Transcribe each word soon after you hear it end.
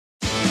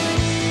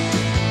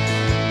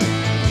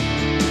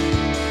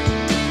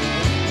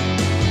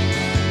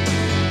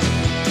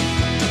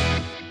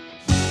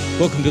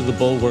Welcome to the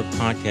Bulwark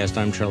podcast.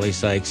 I'm Charlie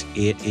Sykes.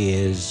 It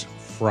is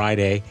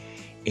Friday.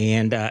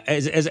 And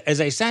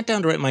as I sat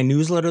down to write my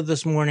newsletter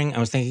this morning, I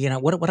was thinking,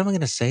 what am I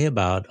going to say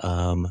about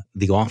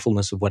the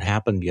awfulness of what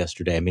happened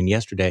yesterday? I mean,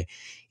 yesterday,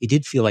 it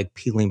did feel like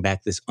peeling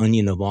back this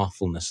onion of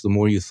awfulness. The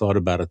more you thought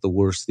about it, the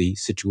worse the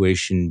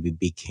situation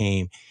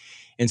became.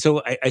 And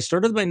so I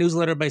started my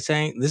newsletter by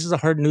saying, this is a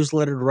hard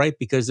newsletter to write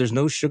because there's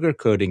no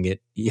sugarcoating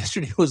it.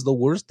 Yesterday was the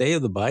worst day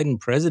of the Biden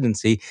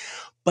presidency,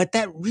 but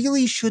that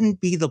really shouldn't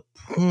be the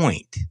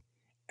point.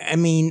 I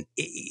mean,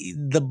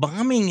 the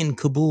bombing in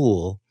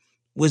Kabul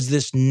was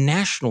this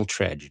national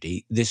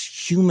tragedy,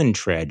 this human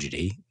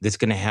tragedy that's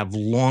going to have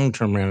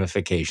long-term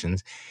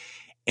ramifications.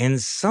 And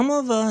some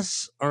of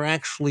us are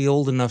actually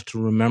old enough to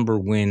remember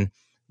when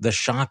the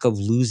shock of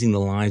losing the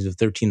lives of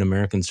 13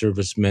 American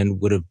servicemen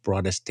would have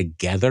brought us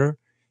together,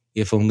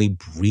 if only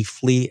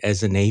briefly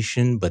as a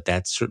nation, but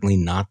that's certainly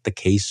not the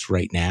case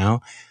right now.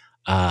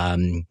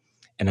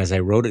 And as I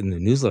wrote it in the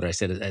newsletter, I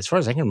said, as far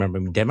as I can remember,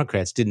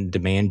 Democrats didn't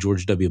demand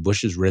George W.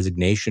 Bush's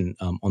resignation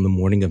on the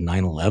morning of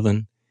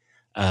 9/11.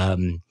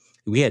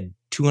 We had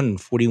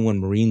 241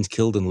 Marines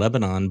killed in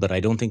Lebanon, but I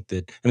don't think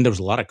there was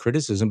a lot of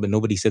criticism, but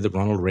nobody said that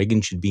Ronald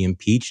Reagan should be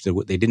impeached.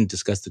 They didn't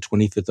discuss the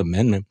 25th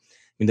Amendment.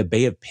 I mean, the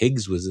Bay of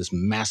Pigs was this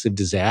massive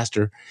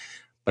disaster,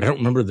 but I don't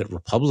remember that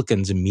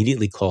Republicans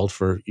immediately called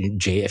for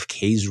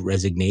JFK's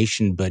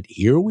resignation, but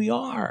here we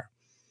are.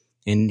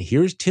 And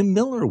here's Tim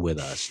Miller with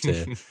us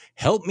to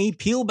help me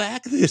peel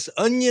back this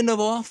onion of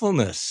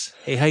awfulness.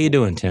 Hey, how you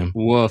doing, Tim?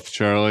 Woof,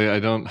 Charlie.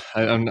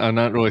 I'm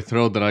not really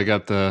thrilled that I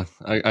got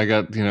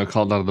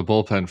called out of the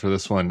bullpen for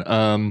this one.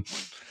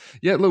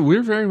 Yeah, look,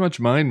 we're very much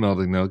mind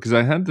melding though, because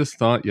I had this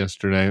thought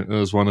yesterday. It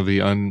was one of the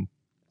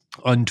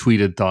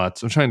untweeted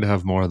thoughts. I'm trying to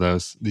have more of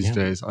those these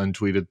days,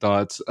 untweeted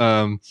thoughts.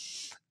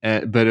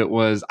 But it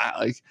was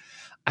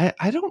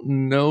I don't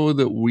know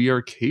that we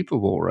are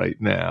capable right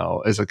now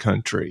as a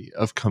country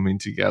of coming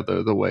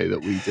together the way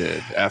that we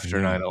did after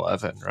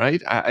 9/11,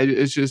 right?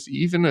 It's just,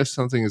 even if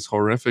something as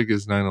horrific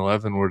as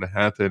 9/11 were to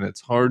happen,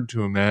 it's hard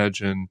to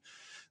imagine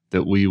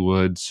that we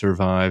would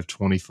survive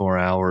 24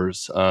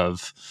 hours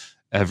of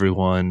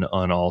everyone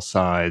on all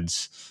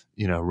sides,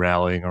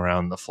 rallying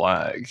around the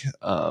flag.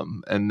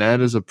 And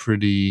that is a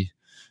pretty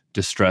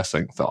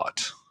distressing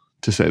thought,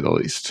 to say the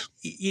least.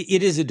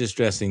 It is a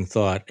distressing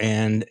thought.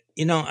 And,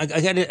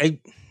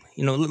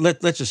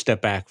 let's just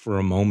step back for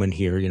a moment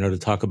here, to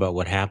talk about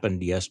what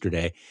happened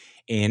yesterday.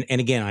 And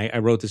again, I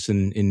wrote this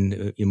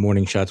in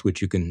Morning Shots,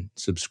 which you can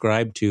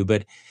subscribe to.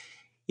 But,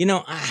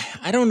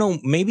 I don't know.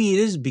 Maybe it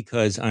is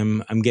because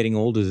I'm getting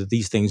older that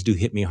these things do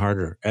hit me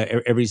harder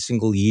every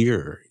single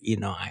year.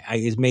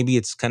 Maybe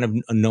it's kind of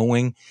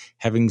knowing,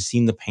 having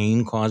seen the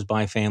pain caused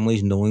by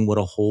families, knowing what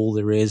a hole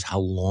there is, how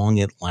long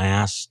it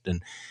lasts.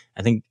 And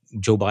I think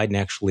Joe Biden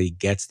actually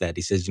gets that.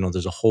 He says,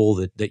 there's a hole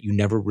that you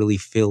never really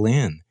fill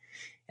in.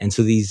 And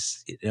so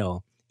these,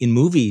 in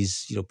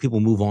movies, people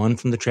move on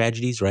from the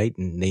tragedies, right?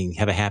 And they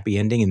have a happy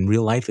ending. In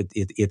real life,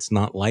 it's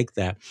not like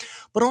that.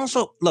 But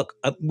also, look,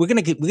 we're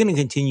going to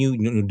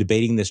continue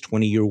debating this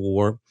 20-year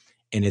war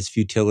and its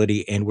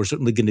futility. And we're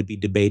certainly going to be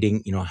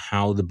debating,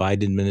 how the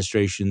Biden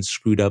administration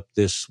screwed up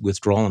this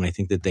withdrawal. And I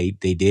think that they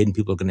did. And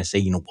people are going to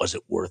say, was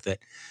it worth it?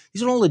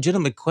 These are all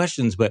legitimate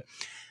questions, but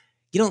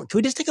can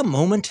we just take a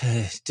moment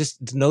to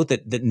just note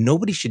that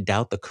nobody should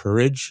doubt the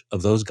courage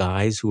of those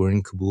guys who were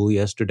in Kabul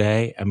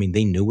yesterday? I mean,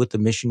 they knew what the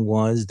mission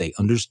was. They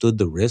understood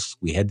the risks.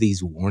 We had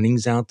these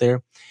warnings out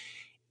there.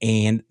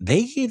 And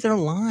they gave their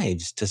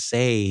lives to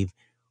save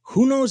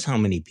who knows how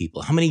many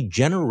people, how many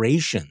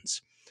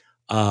generations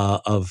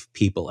of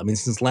people. I mean,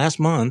 since last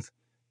month,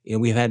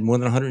 we've had more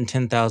than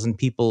 110,000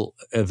 people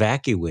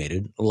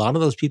evacuated. A lot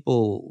of those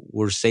people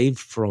were saved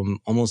from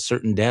almost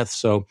certain death.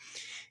 So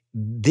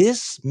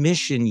this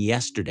mission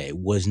yesterday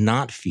was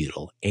not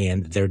futile,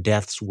 and their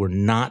deaths were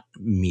not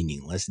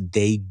meaningless.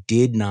 They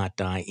did not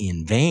die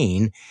in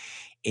vain.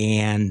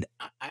 And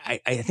I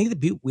think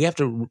that we have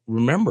to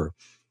remember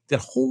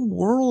that whole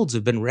worlds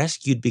have been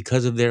rescued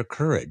because of their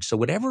courage. So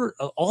whatever,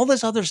 all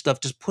this other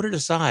stuff, just put it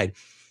aside.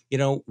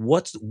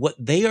 What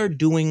they are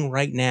doing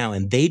right now,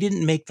 and they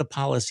didn't make the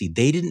policy,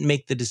 they didn't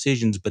make the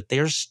decisions, but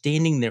they're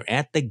standing there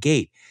at the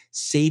gate,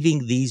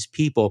 saving these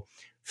people,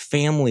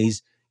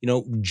 families.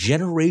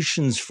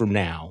 Generations from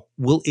now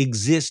will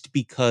exist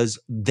because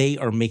they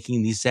are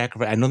making these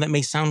sacrifices. I know that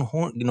may sound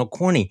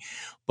corny,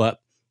 but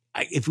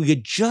if we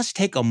could just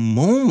take a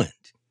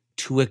moment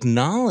to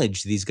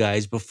acknowledge these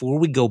guys before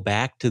we go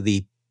back to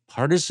the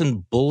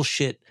partisan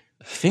bullshit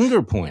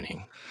finger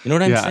pointing. You know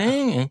what I'm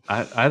saying?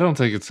 I don't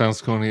think it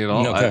sounds corny at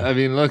all. Okay. I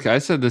mean, look, I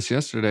said this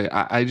yesterday.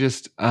 I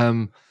just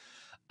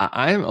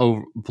I'm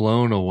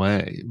blown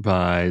away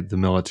by the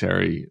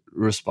military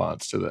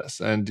response to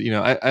this, and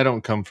I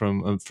don't come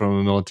from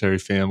a military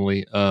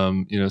family,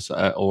 and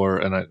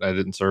I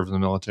didn't serve in the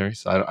military,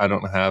 so I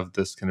don't have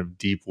this kind of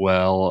deep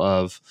well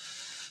of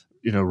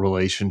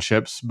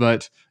relationships,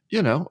 but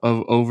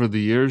over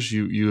the years,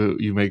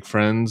 you make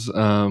friends,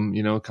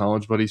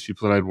 college buddies,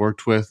 people that I'd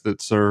worked with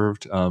that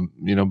served,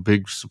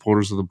 big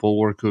supporters of the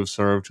Bulwark who have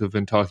served, who have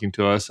been talking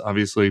to us,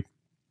 obviously.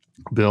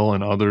 Bill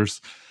and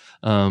others,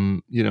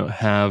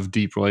 have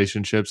deep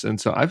relationships. And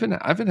so I've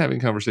been having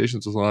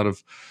conversations with a lot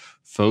of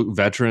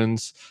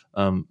veterans,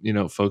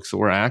 folks that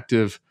were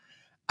active.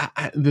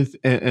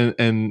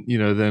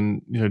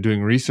 Then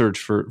doing research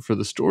for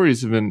the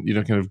stories have been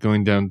kind of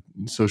going down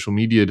social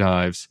media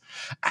dives.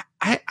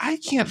 I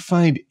can't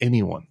find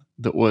anyone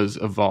that was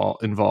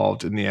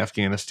involved in the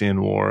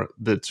Afghanistan war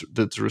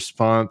that's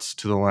response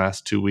to the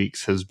last 2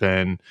 weeks has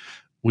been,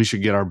 we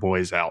should get our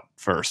boys out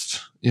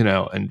first,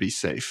 and be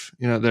safe.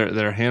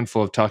 There are a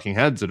handful of talking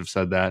heads that have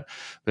said that,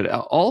 but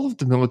all of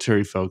the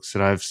military folks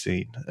that I've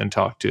seen and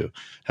talked to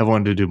have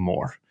wanted to do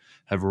more,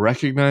 have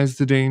recognized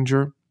the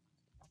danger,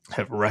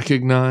 have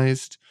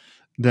recognized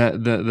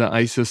that the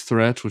ISIS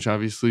threat, which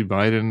obviously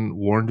Biden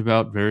warned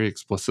about very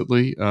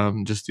explicitly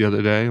just the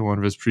other day in one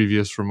of his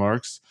previous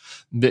remarks.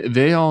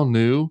 They all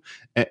knew,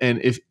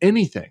 and if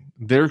anything,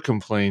 their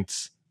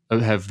complaints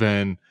have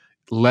been,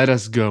 let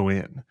us go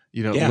in.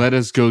 Yeah. Let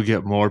us go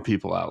get more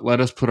people out. Let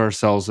us put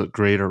ourselves at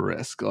greater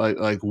risk.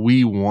 Like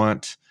we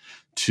want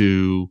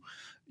to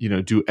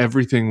do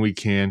everything we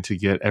can to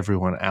get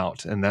everyone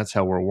out. And that's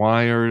how we're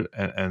wired.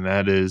 And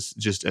that is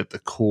just at the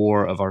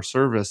core of our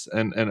service.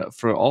 And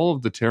for all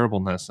of the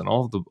terribleness and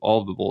all of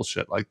the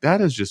bullshit, like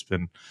that has just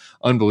been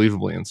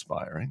unbelievably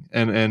inspiring.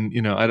 And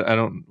I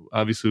don't,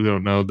 obviously we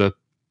don't know the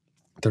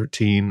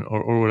 13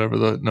 or whatever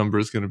the number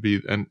is going to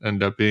be and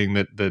end up being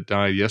that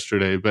died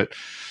yesterday. But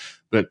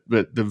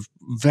the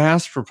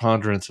vast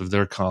preponderance of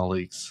their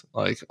colleagues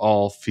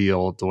all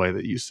feel the way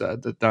that you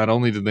said, that not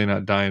only did they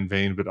not die in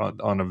vain, but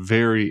on a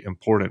very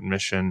important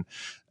mission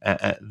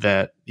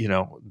that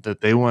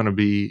they want to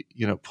be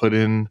put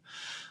in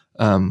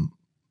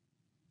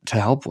to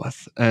help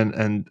with.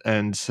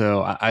 And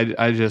so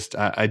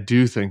I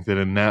do think that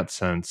in that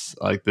sense,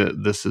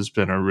 this has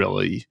been a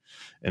really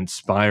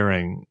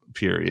inspiring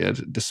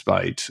period,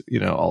 despite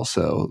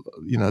also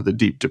the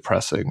deep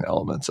depressing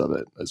elements of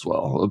it as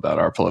well about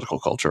our political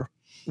culture.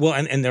 Well,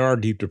 and there are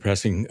deep,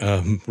 depressing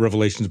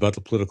revelations about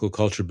the political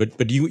culture.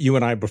 But you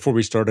and I, before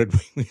we started,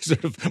 we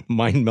sort of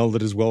mind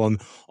melded as well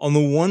on the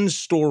one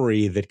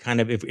story that kind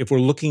of, if we're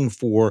looking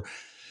for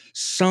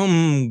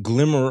some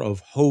glimmer of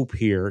hope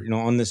here,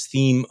 on this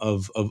theme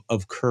of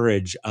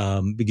courage,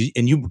 because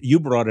you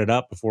brought it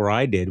up before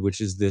I did,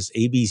 which is this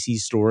ABC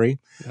story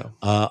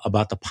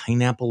about the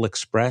Pineapple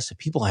Express. If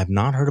people have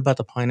not heard about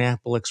the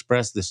Pineapple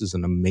Express, this is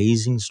an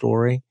amazing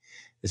story.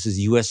 This is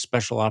U.S.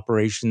 Special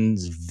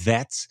Operations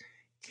vets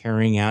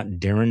carrying out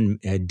daring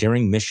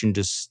mission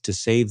to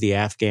save the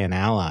Afghan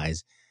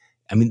allies.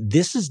 I mean,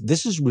 this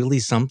is really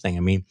something. I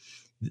mean,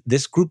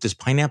 this group, this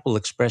Pineapple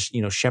Express,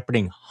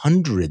 shepherding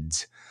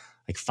hundreds,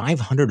 like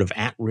 500 of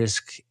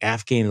at-risk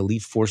Afghan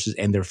elite forces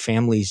and their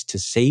families to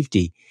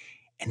safety.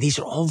 And these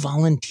are all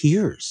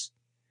volunteers.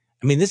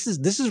 I mean, this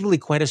is really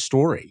quite a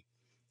story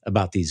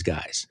about these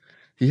guys.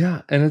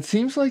 Yeah, and it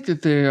seems like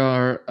that they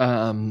are,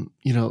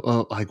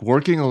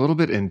 working a little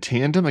bit in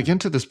tandem, again,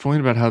 to this point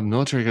about how the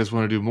military guys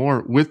want to do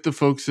more with the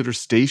folks that are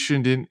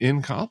stationed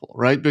in Kabul,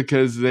 right?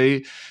 Because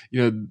there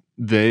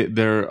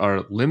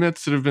are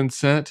limits that have been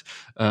set.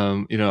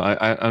 I'm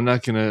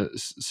not going to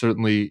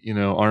certainly,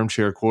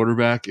 armchair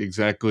quarterback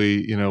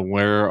exactly,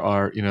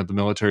 where the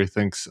military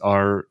thinks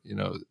our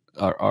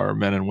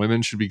men and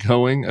women should be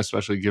going,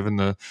 especially given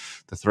the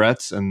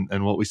threats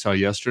and what we saw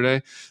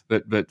yesterday.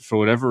 But for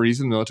whatever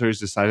reason, the military has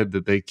decided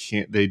that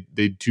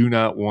they do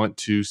not want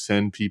to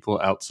send people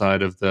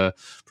outside of the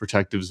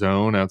protective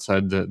zone,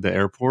 outside the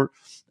airport.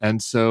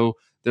 And so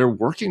they're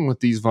working with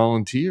these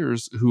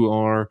volunteers who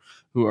are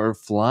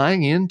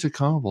flying into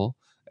Kabul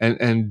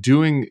and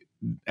doing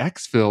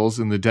exfils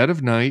in the dead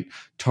of night,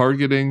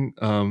 targeting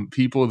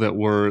people that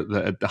were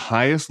at the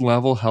highest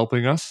level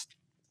helping us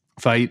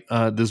fight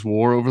this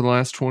war over the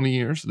last 20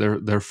 years.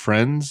 They're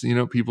friends,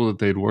 people that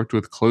they'd worked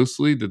with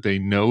closely, that they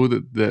know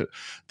that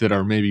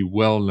are maybe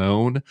well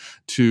known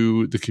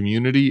to the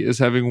community as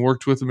having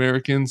worked with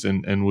Americans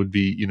and would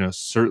be,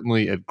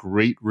 certainly at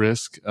great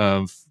risk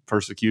of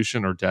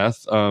persecution or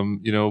death,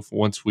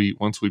 once we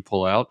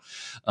pull out.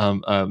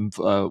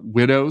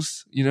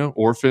 Widows,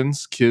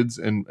 orphans, kids,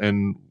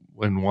 and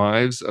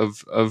wives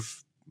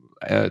of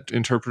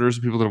interpreters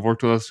and people that have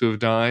worked with us who have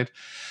died.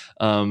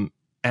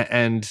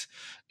 And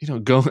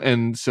go,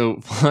 and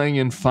so flying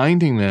in,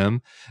 finding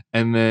them,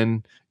 and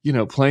then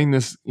playing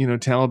this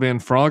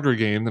Taliban Frogger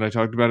game that I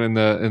talked about in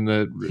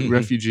the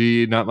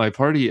refugee not my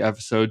party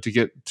episode to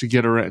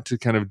get around, to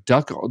kind of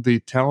duck the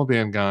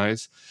Taliban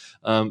guys,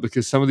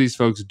 because some of these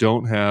folks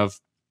don't have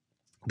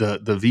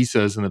the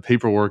visas and the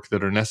paperwork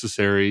that are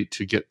necessary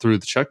to get through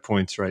the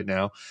checkpoints right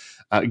now.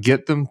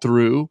 get them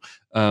through,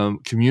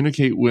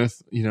 communicate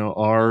with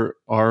our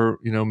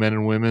men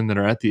and women that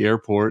are at the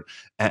airport,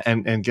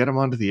 and get them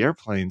onto the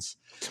airplanes.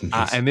 It's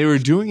amazing. And they were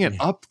doing it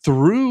up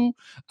through.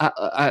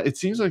 It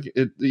seems like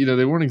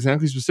they weren't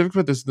exactly specific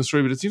about this in the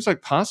story, but it seems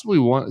like possibly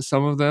one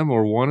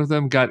of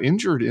them got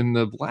injured in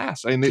the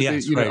blast. And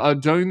Yes, right.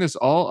 doing this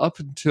all up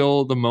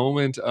until the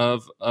moment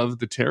of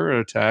the terror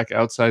attack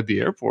outside the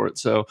airport.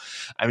 So,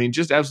 I mean,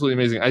 just absolutely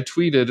amazing. I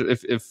tweeted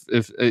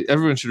if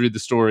everyone should read the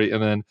story,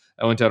 and then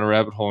I went down a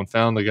rabbit hole and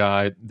found the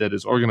guy that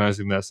is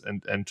organizing this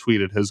and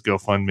tweeted his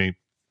GoFundMe.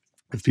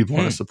 If people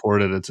want to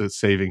support it, it's a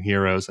Saving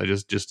Heroes. I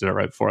just did it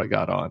right before I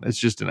got on. It's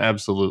just an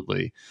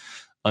absolutely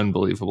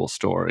unbelievable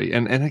story,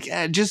 and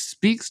again, it just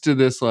speaks to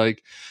this.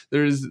 Like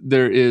there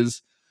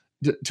is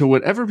to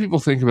whatever people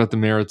think about the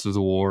merits of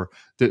the war,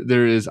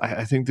 there is,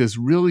 I think, this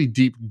really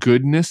deep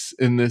goodness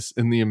in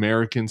the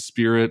American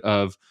spirit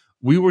of,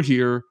 we were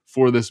here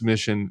for this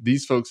mission.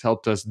 These folks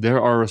helped us.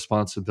 They're our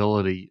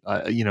responsibility.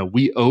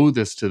 We owe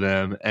this to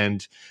them,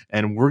 and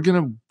we're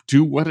going to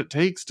do what it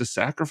takes to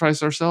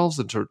sacrifice ourselves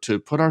and to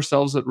put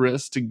ourselves at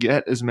risk to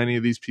get as many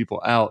of these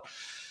people out.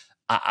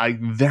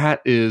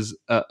 That is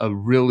a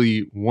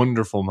really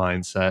wonderful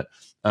mindset.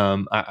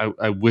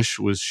 I wish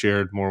was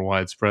shared more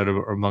widespread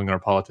among our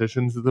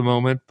politicians at the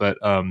moment, but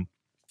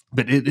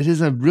it is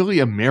a really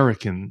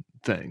American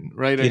thing,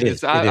 right? It is.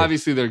 It's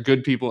obviously there are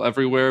good people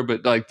everywhere,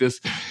 but like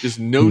this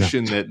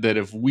notion that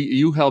if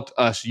you helped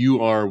us,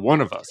 you are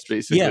one of us,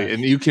 basically,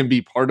 and you can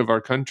be part of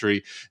our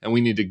country, and we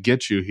need to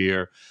get you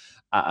here.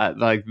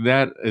 Like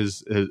that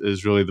is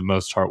really the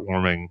most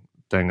heartwarming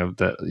thing of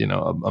that,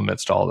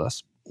 amidst all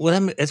this.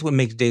 Well, that's what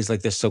makes days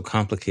like this so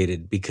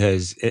complicated,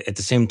 because at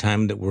the same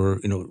time that we're,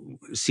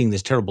 seeing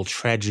this terrible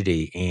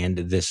tragedy and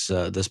this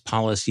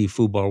policy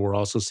foobar, we're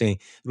also seeing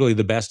really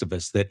the best of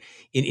us. That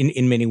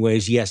in many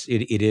ways, yes,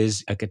 it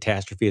is a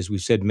catastrophe, as we've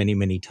said many,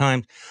 many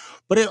times,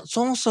 but it's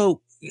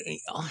also,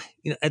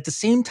 at the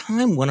same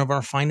time, one of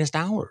our finest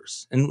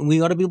hours, and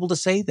we ought to be able to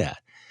say that.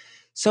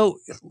 So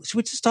should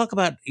we just talk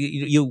about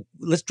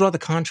let's draw the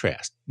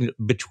contrast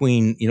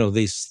between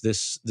the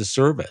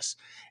service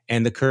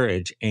and the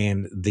courage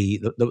and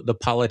the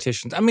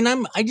politicians. I mean,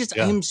 I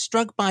am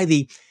struck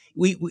by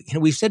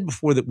we've said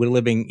before that we're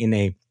living in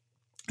a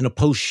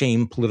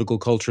post-shame political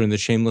culture, and that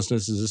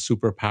shamelessness is a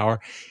superpower.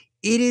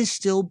 It is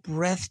still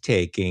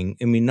breathtaking.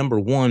 I mean, number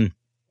one,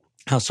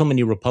 how so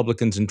many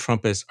Republicans and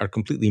Trumpists are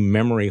completely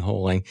memory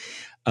holing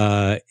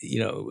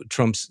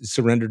Trump's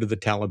surrender to the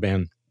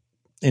Taliban.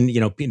 And,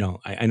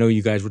 I know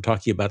you guys were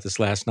talking about this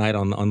last night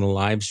on the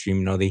live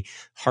stream, the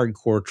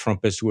hardcore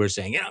Trumpists who were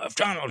saying, if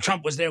Donald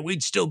Trump was there,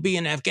 we'd still be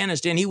in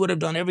Afghanistan. He would have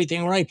done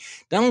everything right.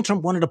 Donald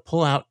Trump wanted to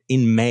pull out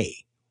in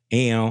May,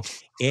 and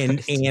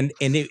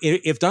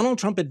if Donald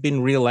Trump had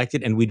been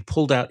reelected and we'd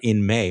pulled out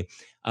in May,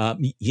 how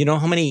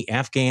many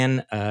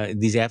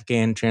these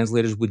Afghan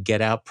translators would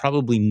get out?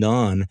 Probably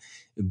none,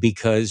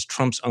 because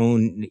Trump's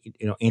own,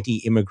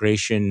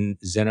 anti-immigration,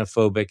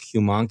 xenophobic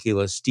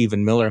homunculus,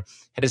 Stephen Miller,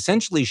 had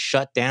essentially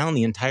shut down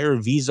the entire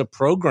visa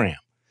program.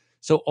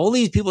 So all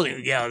these people,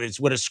 it's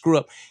what a screw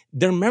up.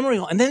 Their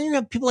memory. And then you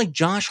have people like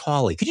Josh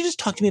Hawley. Could you just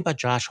talk to me about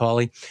Josh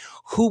Hawley,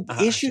 who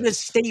issued a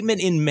statement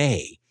in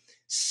May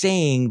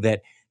saying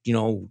that,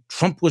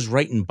 Trump was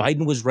right and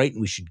Biden was right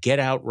and we should get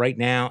out right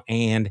now.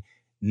 And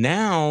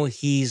now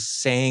he's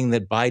saying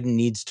that Biden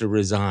needs to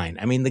resign.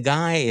 I mean, the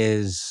guy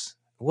is...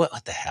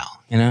 What the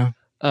hell,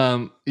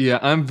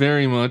 I'm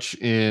very much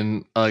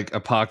in like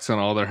a pox on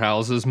all their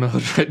houses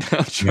mode right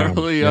now,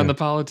 Charlie, on the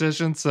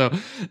politicians. So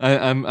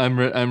I'm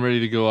ready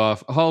to go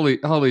off. Hawley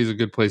is a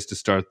good place to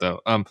start,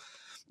 though. As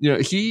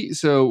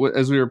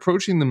we were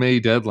approaching the May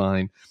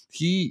deadline,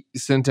 he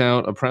sent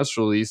out a press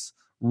release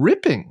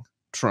ripping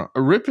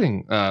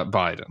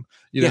Biden,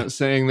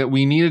 saying that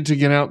we needed to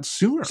get out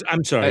sooner.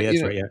 I'm sorry,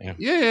 that's right.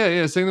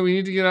 Yeah, saying that we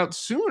need to get out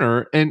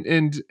sooner,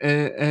 and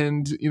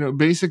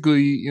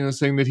basically,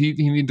 saying that he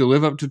needed to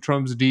live up to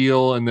Trump's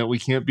deal, and that we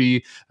can't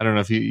be. I don't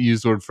know if he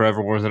used the word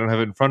forever wars. I don't have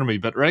it in front of me,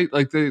 but right,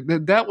 like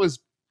that was.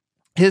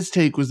 His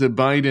take was that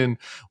Biden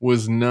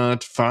was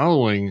not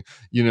following,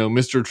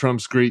 Mr.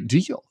 Trump's great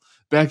deal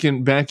back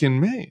in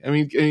May. I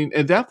mean,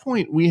 at that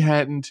point, we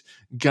hadn't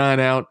got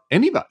out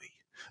anybody.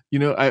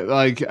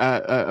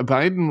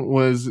 Biden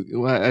was,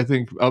 I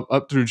think,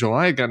 up through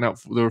July, had gotten out.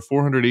 There were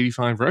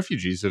 485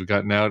 refugees that had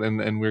gotten out,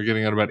 and we were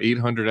getting out about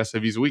 800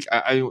 SIVs a week.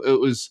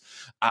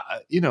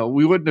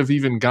 We wouldn't have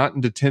even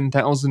gotten to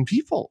 10,000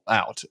 people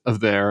out of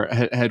there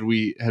had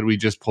we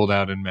just pulled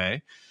out in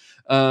May.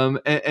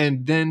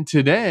 And then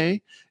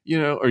today,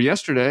 or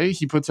yesterday,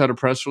 he puts out a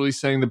press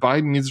release saying that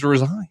Biden needs to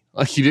resign.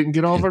 Like he didn't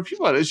get all of our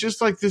people out. It's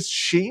just like this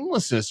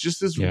shamelessness,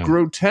 just this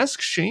grotesque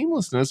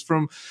shamelessness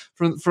from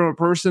a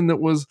person that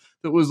was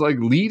like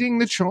leading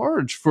the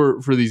charge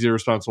for these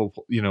irresponsible,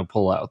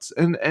 pullouts.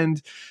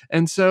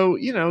 And so,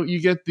 you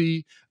get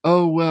the,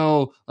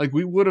 like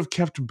we would have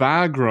kept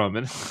Bagram,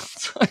 and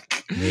it's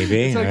like,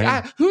 maybe it's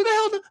like,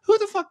 who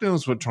the fuck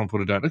knows what Trump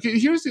would have done? Okay,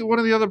 here's one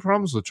of the other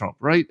problems with Trump,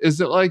 right? Is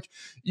that like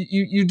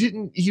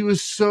he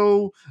was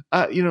so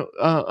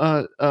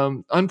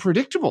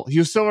unpredictable. He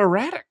was so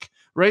erratic.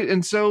 Right.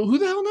 And so who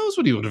the hell knows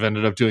what he would have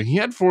ended up doing? He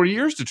had 4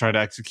 years to try to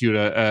execute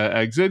a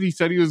exit. He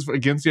said he was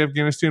against the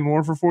Afghanistan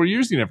war for 4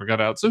 years. He never got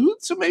out. So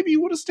maybe he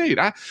would have stayed.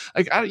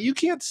 You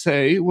can't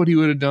say what he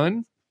would have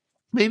done.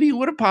 Maybe he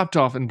would have popped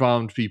off and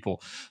bombed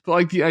people. But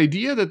like the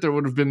idea that there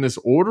would have been this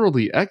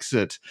orderly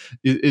exit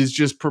is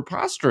just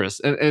preposterous.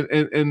 And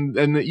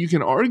that you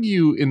can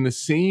argue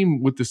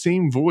with the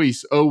same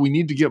voice, oh, we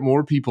need to get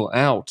more people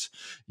out,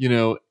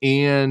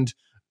 and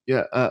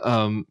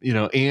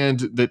and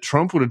that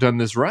Trump would have done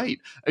this right.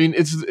 I mean,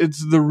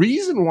 it's the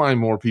reason why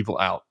more people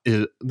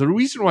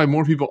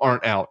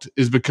aren't out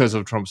is because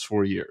of Trump's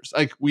 4 years.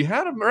 Like, we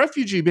had a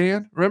refugee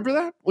ban. Remember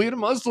that? We had a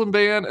Muslim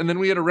ban, and then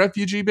we had a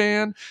refugee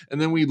ban, and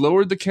then we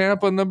lowered the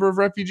cap on number of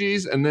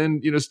refugees. And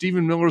then,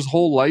 Stephen Miller's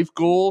whole life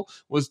goal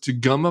was to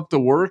gum up the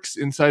works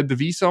inside the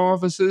visa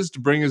offices to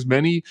bring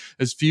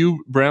as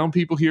few brown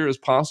people here as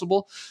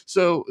possible.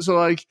 So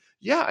like,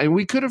 yeah, and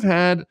we could have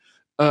had,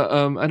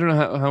 I don't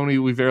know how many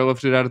we've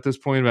airlifted out at this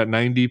point, about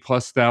 90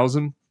 plus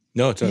thousand.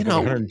 No, it's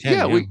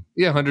 110.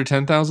 Yeah,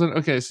 110,000.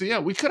 Okay, so yeah,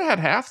 we could have had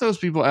half those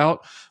people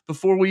out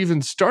before we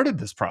even started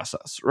this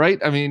process, right?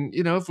 I mean,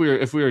 if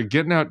we were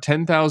getting out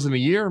 10,000 a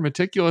year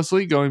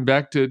meticulously, going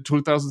back to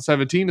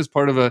 2017 as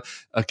part of a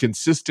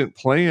consistent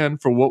plan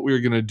for what we were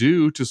going to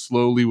do to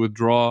slowly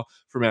withdraw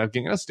from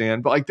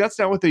Afghanistan, but like, that's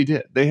not what they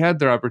did. They had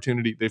their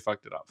opportunity, they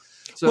fucked it up.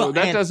 So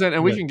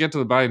we can get to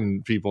the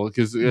Biden people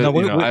because we're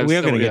going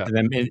to get to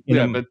them.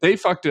 But they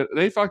fucked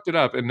it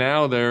up, and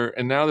now they're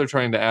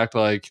trying to act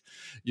like,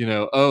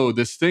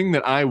 this thing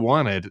that I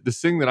wanted, this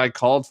thing that I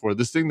called for,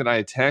 this thing that I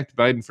attacked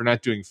Biden for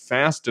not doing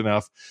fast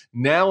enough.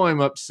 Now I'm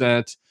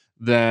upset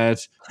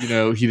that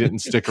he didn't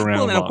stick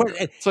around longer.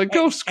 It's like,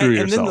 go screw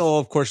yourself. And then they'll,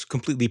 of course,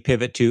 completely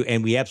pivot to,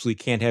 and we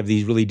absolutely can't have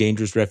these really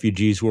dangerous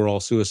refugees who are all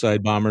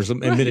suicide bombers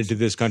admitted to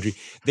this country.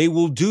 They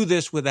will do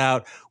this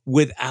without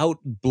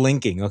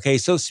blinking. Okay,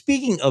 so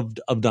speaking of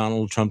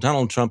Donald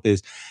Trump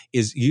is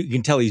you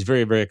can tell he's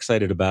very, very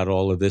excited about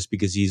all of this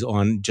because he's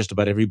on just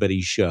about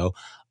everybody's show,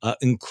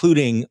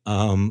 including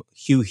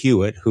Hugh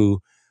Hewitt,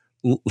 who.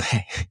 Do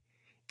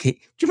you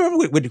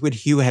remember when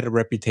Hugh had a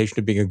reputation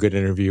of being a good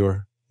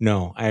interviewer?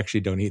 No, I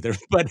actually don't either.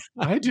 But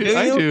I do.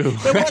 I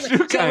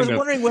was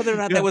wondering whether or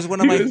not that was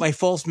one of my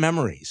false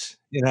memories.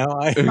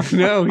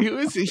 No,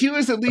 he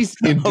was at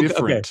least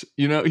indifferent.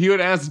 Okay. He would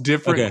ask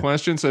different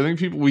questions. So I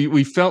think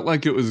we felt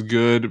like it was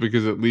good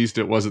because at least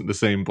it wasn't the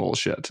same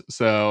bullshit.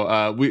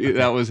 So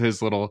that was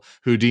his little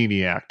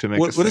Houdini act to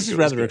make us. Well, this is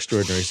rather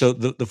extraordinary. So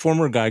the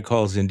former guy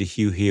calls into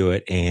Hugh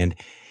Hewitt, and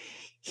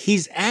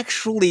he's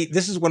actually,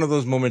 this is one of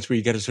those moments where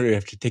you got to sort of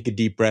have to take a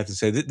deep breath and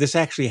say, this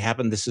actually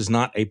happened. This is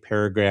not a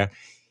paragraph.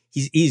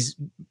 He's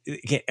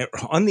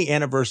on the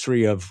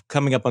anniversary of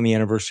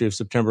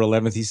September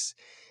 11th. He's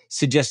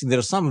suggesting that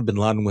Osama bin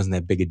Laden wasn't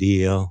that big a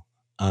deal.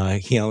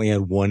 He only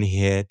had one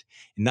hit,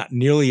 not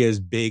nearly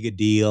as big a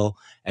deal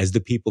as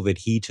the people that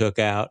he took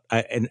out.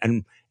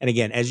 And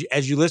again,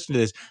 as you listen to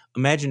this,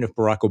 imagine if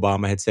Barack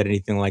Obama had said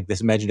anything like this.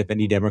 Imagine if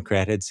any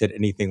Democrat had said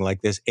anything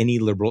like this. Any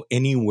liberal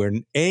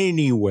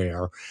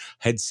anywhere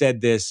had said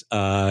this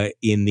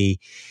in the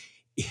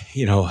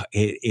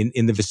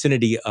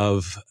vicinity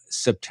of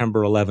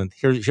September 11th.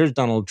 Here's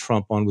Donald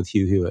Trump on with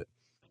Hugh Hewitt.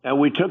 And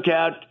we took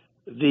out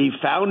the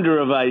founder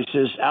of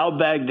ISIS,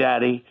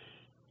 al-Baghdadi,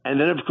 and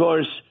then, of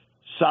course,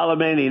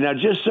 Soleimani. Now,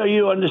 just so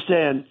you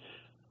understand,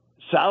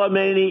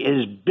 Soleimani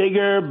is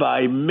bigger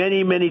by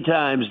many, many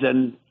times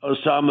than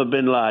Osama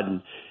bin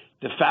Laden.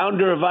 The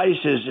founder of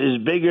ISIS is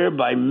bigger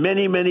by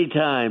many, many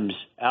times,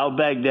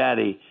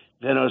 al-Baghdadi,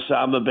 than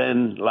Osama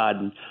bin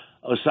Laden.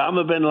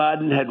 Osama bin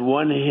Laden had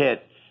one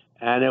hit,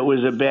 and it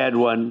was a bad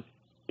one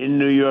in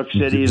New York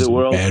City, the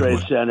World Trade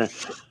Center.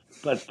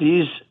 But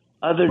these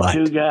other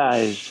two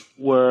guys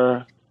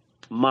were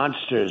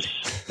monsters.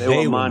 They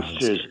were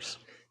monsters.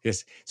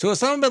 Yes. So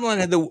Osama bin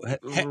Laden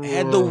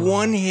had the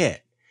one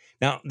hit.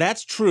 Now,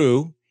 that's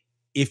true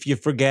if you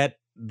forget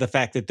the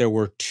fact that there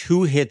were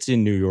two hits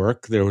in New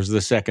York. There was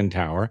the second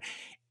tower.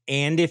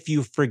 And if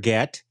you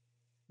forget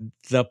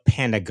the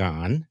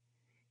Pentagon,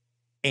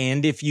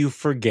 and if you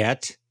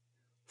forget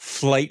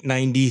Flight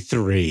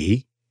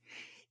 93,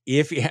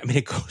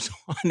 it goes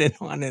on and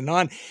on and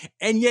on.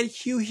 And yet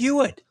Hugh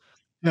Hewitt.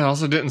 Yeah,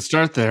 also didn't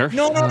start there.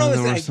 No.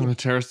 There were some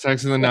terrorist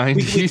attacks in the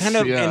 90s.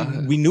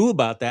 And we knew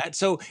about that.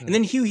 So, and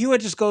then Hugh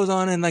Hewitt just goes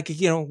on and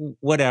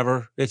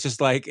whatever. It's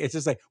just like,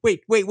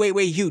 wait,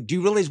 Hugh, do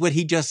you realize what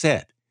he just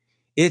said?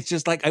 It's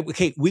just like,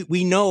 okay,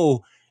 we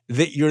know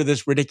that you're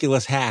this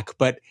ridiculous hack,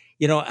 but,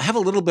 have a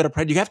little bit of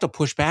pride. You have to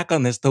push back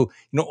on this, though.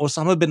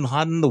 Osama bin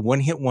Laden, the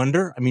one-hit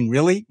wonder. I mean,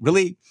 really?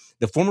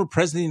 The former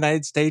president of the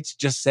United States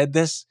just said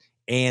this,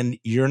 and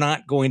you're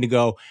not going to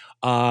go,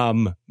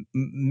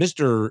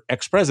 Mr.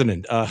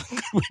 Ex-President,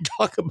 could we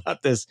talk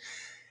about this?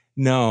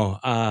 No.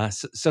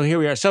 So here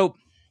we are. So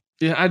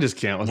Yeah, I just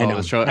can't with I all know,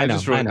 this trouble. I I know,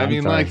 just I really, know. I I'm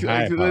mean, sorry.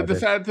 I the apologize.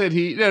 fact that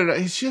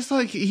it's just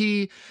like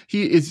he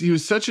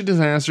was such a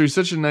disaster. He's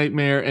such a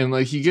nightmare, and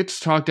like he gets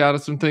talked out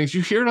of some things.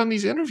 You hear it on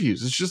these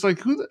interviews. It's just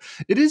like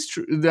it is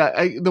true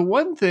that the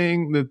one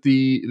thing that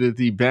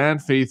the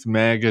bad faith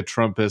MAGA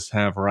Trumpists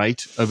have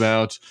right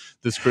about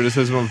this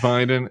criticism of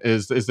Biden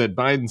is that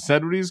Biden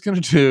said what he was going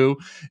to do,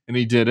 and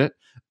he did it.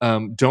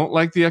 Don't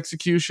like the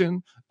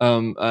execution.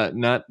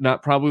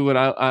 Not probably what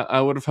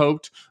I would have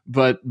hoped,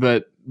 but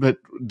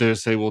they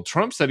say, well,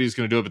 Trump said he was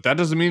going to do it, but that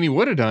doesn't mean he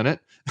would have done it.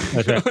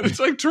 That's right. It's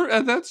like true,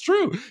 and that's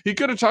true. He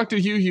could have talked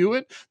to Hugh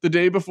Hewitt the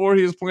day before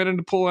he was planning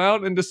to pull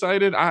out and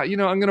decided, I'm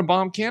going to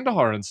bomb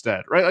Kandahar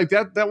instead, right? Like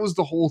that was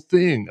the whole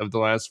thing of the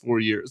last 4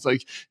 years.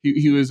 Like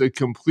he was a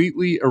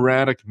completely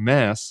erratic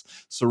mess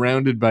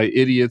surrounded by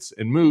idiots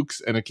and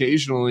mooks, and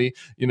occasionally,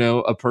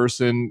 a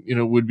person,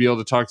 would be able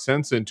to talk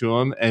sense into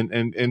him,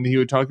 and he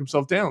would talk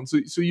himself down.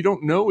 So you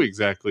don't know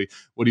exactly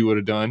what he would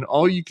have done.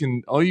 All you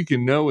can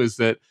know is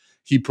that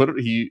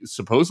he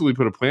supposedly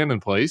put a plan in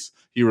place.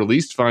 He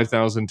released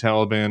 5,000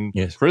 Taliban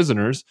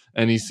prisoners,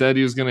 and he said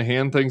he was going to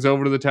hand things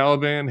over to the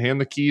Taliban,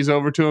 hand the keys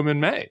over to him in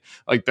May.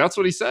 Like that's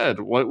what he said.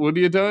 What would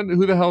he have done?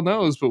 Who the hell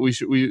knows? But we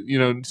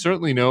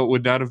certainly know it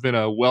would not have been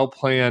a well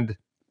planned,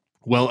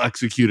 well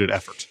executed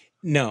effort.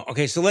 No.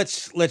 Okay. So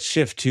let's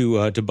shift to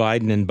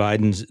Biden and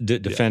Biden's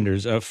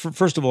defenders.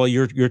 First of all,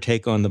 your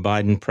take on the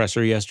Biden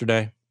presser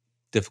yesterday.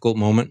 Difficult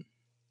moment.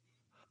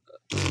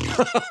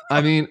 I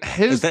mean,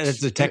 his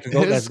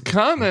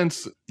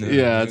comments.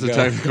 Yeah, it's a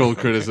technical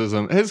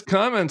criticism. His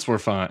comments were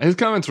fine. His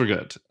comments were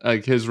good.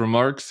 Like his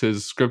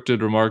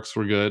scripted remarks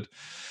were good.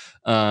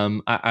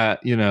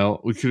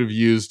 We could have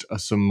used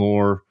some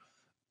more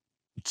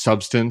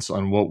substance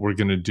on what we're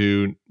going to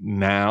do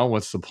now.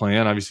 What's the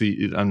plan?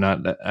 Obviously, I'm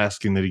not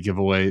asking that he give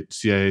away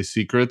CIA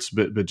secrets,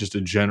 but just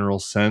a general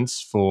sense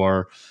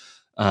for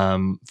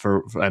and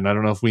I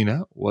don't know if we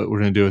know what we're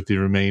going to do with the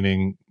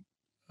remaining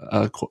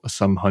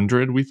some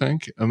hundred, we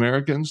think,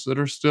 Americans that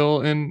are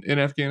still in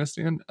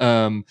Afghanistan.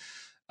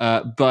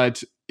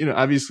 But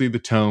obviously the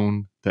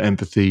tone, the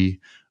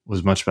empathy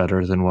was much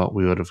better than what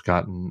we would have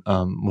gotten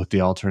with the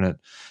alternate.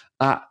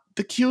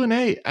 The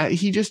Q&A,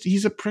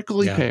 he's a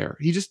prickly pear.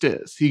 He just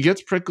is. He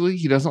gets prickly.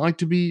 He doesn't like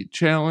to be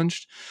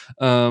challenged.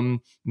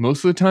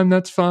 Most of the time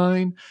that's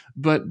fine,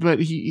 but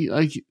he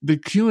like the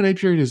Q&A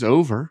period is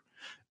over.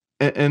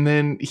 And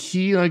then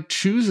he like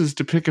chooses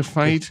to pick a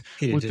fight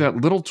with that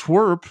little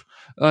twerp,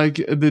 like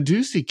the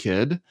Ducey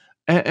kid,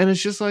 and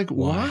it's just like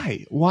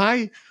why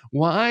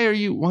are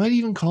you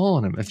even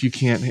calling him if you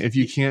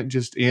can't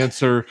just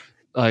answer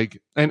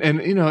like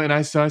and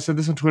I said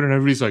this on Twitter and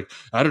everybody's like,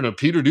 I don't know,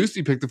 Peter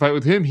Ducey picked the fight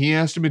with him, he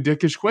asked him a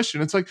dickish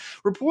question. It's like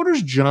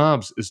reporters'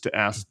 jobs is to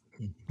ask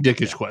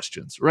dickish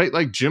questions, right?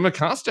 Like Jim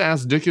Acosta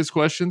asked dickish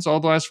questions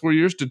all the last 4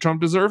 years. Did Trump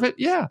deserve it?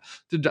 Yeah.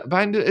 Did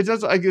Biden? It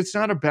does. Like it's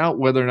not about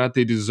whether or not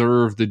they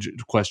deserve the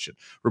question.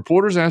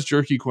 Reporters ask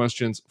jerky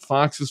questions.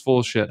 Fox is full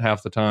of shit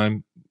half the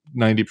time,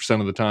 90%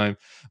 of the time.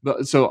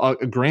 But so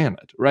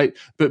granted, right?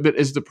 But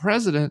as the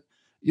president,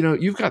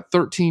 you've got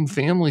 13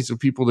 families of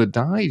people that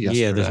died yesterday.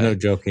 Yeah, there's no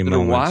joking that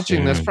moments. Are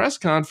watching this press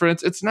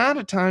conference. It's not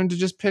a time to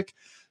just pick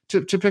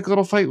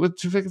a fight with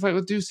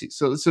Ducey.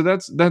 So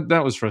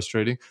that was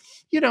frustrating.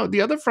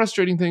 The other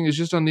frustrating thing is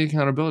just on the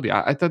accountability.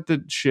 I thought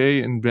that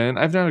Shea and Ben,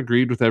 I've not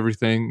agreed with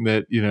everything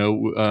that,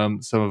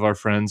 some of our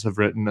friends have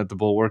written at the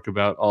Bulwark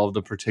about all of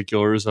the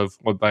particulars of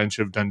what Biden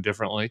should have done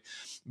differently.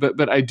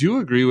 But I do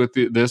agree with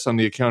this on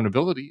the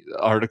accountability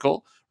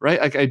article, right?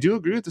 Like I do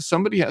agree with this.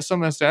 Something has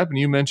to happen.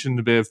 You mentioned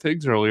the Bay of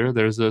Pigs earlier.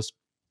 There's this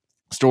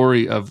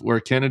story of where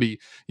Kennedy,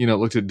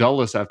 looked at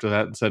Dulles after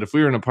that and said, if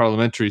we were in a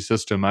parliamentary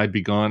system, I'd be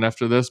gone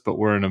after this, but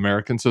we're an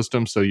American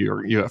system, so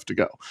you have to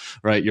go,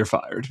 right? You're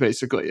fired,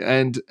 basically.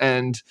 And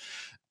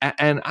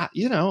I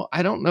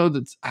don't know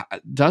that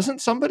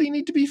doesn't somebody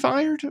need to be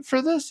fired for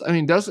this? I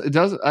mean,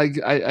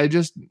 I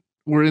just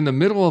we're in the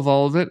middle of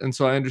all of it, and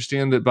so I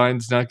understand that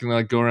Biden's not going to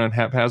like go around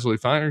haphazardly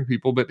firing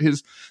people, but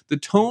the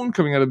tone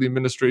coming out of the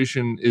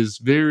administration is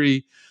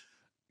very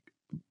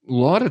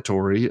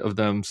laudatory of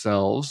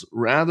themselves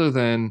rather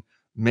than,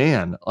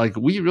 man, like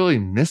we really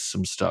missed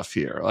some stuff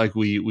here. Like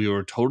we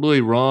were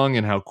totally wrong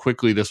in how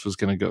quickly this was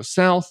going to go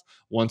south.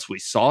 Once we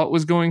saw it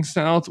was going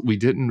south, we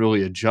didn't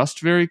really adjust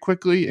very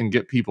quickly and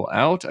get people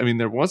out. I mean,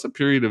 there was a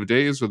period of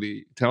days where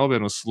the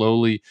Taliban was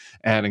slowly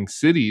adding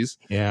cities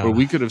where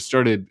we could have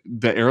started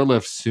the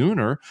airlift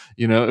sooner,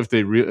 if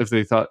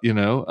they thought,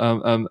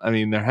 I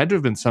mean, there had to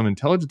have been some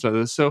intelligence on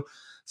this. So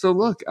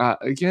look,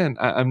 again,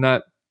 I'm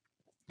not,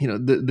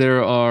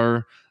 there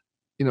are,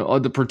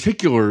 the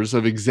particulars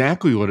of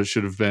exactly what it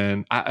should have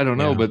been. I don't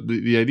know, but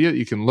the idea that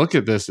you can look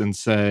at this and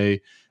say,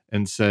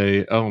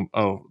 oh,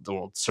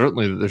 well,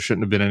 certainly that there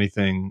shouldn't have been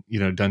anything,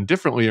 done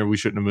differently, or we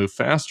shouldn't have moved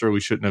faster, or we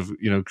shouldn't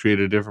have,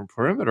 created a different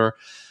perimeter.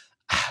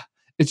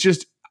 It's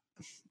just,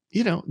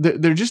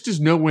 there just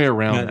is no way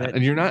around No, that.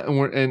 And you're not,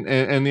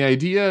 and the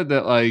idea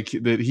that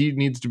that he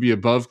needs to be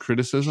above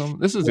criticism.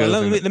 This is the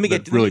other thing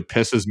that really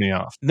pisses me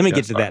off. Let me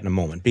get to that in a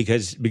moment,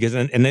 because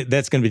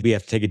that's going to be, we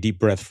have to take a deep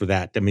breath for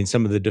that. I mean,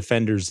 some of the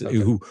defenders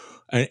who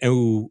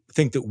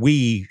think that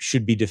we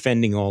should be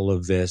defending all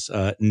of this,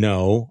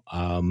 no.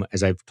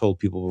 As I've told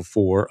people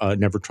before,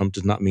 never Trump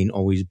does not mean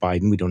always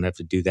Biden. We don't have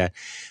to do that.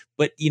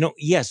 But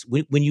yes,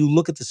 when you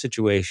look at the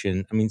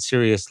situation, I mean,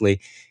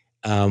 seriously.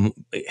 How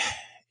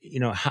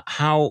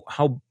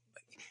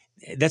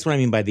that's what I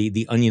mean by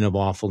the onion of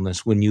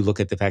awfulness. When you look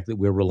at the fact that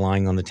we're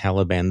relying on the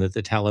Taliban, that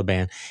the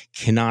Taliban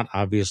cannot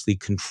obviously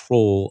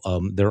control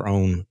their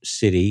own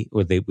city,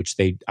 which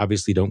they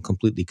obviously don't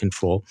completely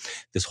control.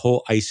 This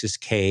whole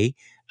ISIS-K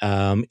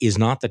is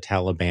not the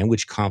Taliban,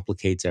 which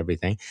complicates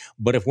everything.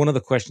 But if one of the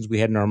questions we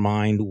had in our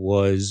mind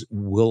was,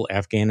 will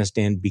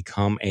Afghanistan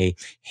become a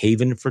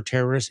haven for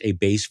terrorists, a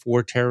base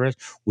for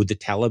terrorists? Would the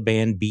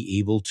Taliban be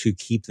able to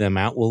keep them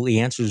out? Well, the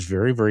answer is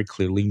very, very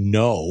clearly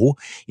no,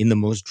 in the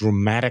most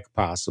dramatic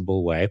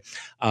possible way.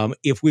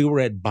 If we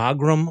were at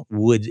Bagram,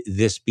 would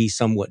this be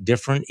somewhat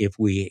different if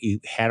we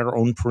had our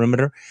own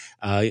perimeter?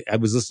 I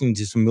was listening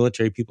to some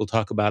military people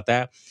talk about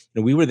that.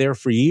 We were there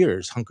for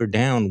years, hunkered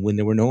down, when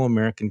there were no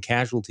American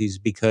casualties,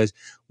 because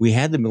we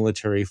had the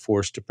military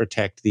force to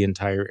protect the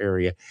entire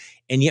area.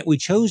 And yet we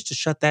chose to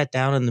shut that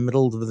down in the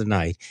middle of the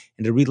night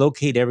and to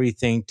relocate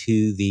everything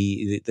to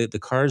the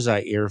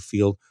Karzai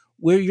airfield,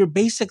 where you're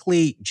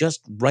basically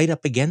just right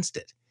up against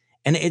it.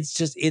 And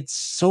it's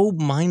so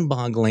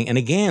mind-boggling. And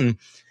again,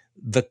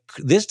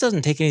 this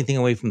doesn't take anything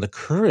away from the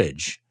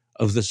courage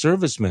of the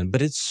servicemen,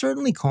 but it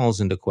certainly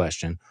calls into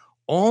question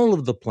all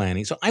of the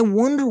planning. So I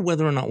wonder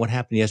whether or not what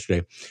happened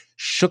yesterday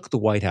shook the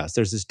White House.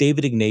 There's this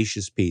David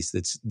Ignatius piece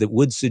that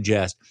would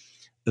suggest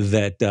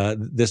that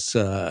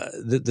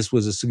this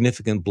was a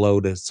significant blow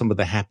to some of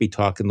the happy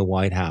talk in the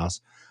White House.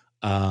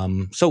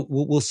 So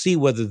we'll see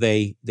whether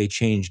they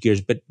change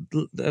gears. But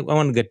I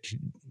want to get to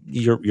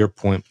your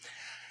point.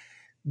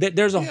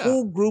 There's a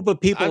whole group of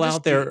people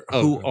out there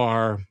who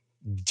are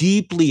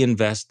deeply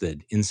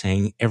invested in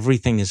saying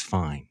everything is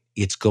fine.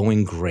 It's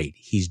going great.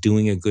 He's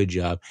doing a good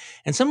job.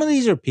 And some of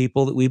these are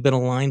people that we've been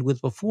aligned with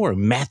before.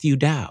 Matthew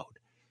Dowd,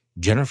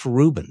 Jennifer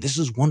Rubin. This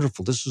is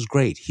wonderful. This is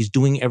great. He's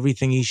doing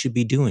everything he should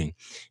be doing.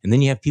 And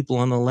then you have people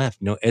on the left,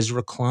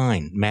 Ezra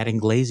Klein, Matt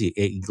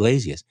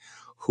Iglesias,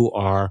 who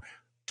are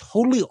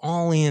totally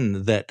all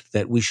in that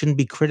we shouldn't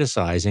be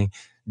criticizing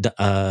Joe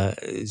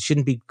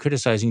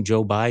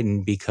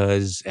Biden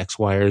because X,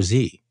 Y, or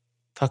Z.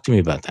 Talk to me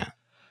about that.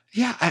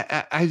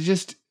 Yeah, I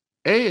just...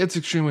 it's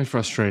extremely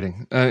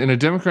frustrating. In a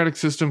democratic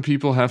system,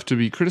 people have to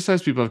be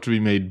criticized. People have to be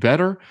made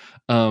better.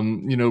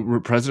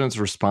 Presidents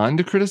respond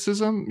to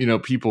criticism.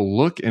 People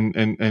look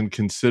and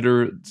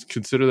consider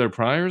their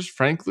priors.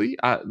 Frankly,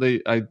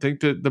 I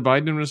think that the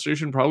Biden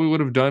administration probably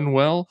would have done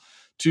well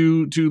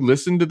to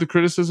listen to the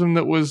criticism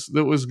that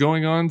was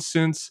going on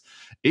since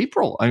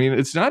April. I mean,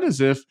 it's not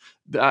as if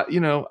I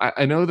know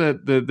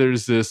that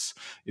there's this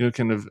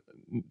kind of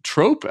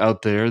trope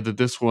out there that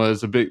this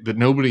was that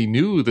nobody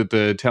knew that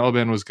the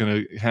Taliban was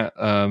going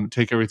to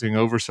take everything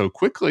over so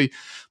quickly,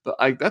 but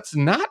that's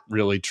not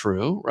really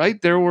true, right?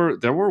 There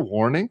were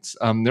warnings.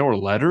 There were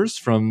letters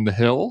from the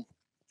Hill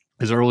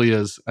as early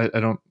as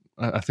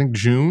I think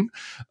June.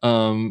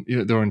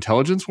 There were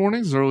intelligence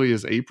warnings as early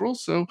as April.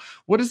 So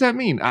what does that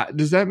mean?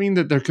 Does that mean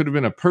that there could have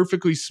been a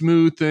perfectly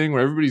smooth thing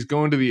where everybody's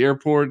going to the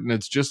airport and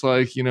it's just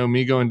like,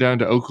 me going down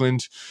to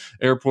Oakland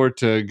airport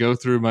to go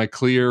through my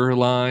clear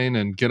line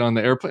and get on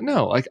the airplane?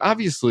 No,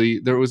 obviously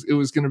it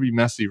was going to be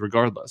messy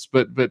regardless,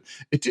 but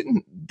it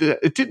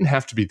didn't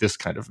have to be this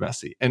kind of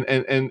messy.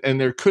 And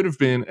there could have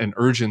been an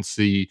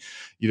urgency,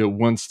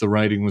 once the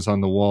writing was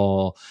on the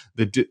wall,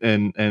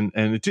 and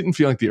it didn't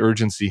feel like the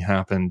urgency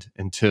happened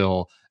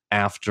until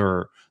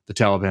after the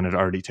Taliban had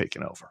already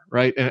taken over,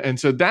 right? And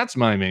so that's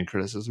my main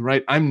criticism,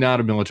 right? I'm not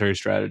a military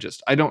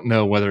strategist. I don't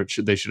know whether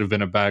they should have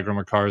been a Bagram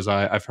or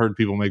Karzai. I've heard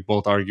people make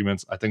both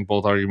arguments. I think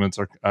both arguments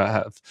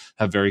have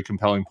very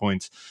compelling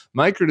points.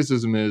 My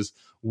criticism is,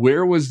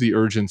 where was the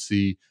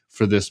urgency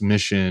for this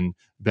mission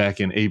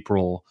back in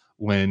April,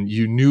 when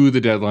you knew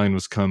the deadline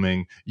was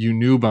coming, you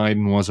knew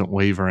Biden wasn't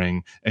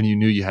wavering, and you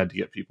knew you had to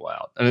get people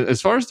out? And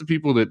as far as the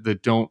people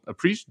that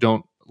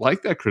don't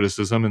like that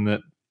criticism and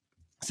that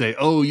say,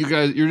 oh, you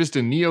guys, you're just a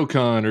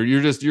neocon, or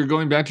you're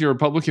going back to your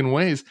Republican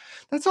ways,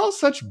 that's all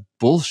such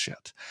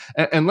bullshit.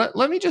 And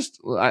let me just,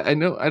 I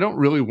know I don't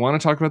really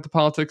want to talk about the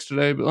politics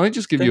today, but let me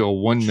just give you a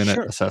 1 minute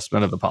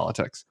assessment of the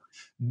politics.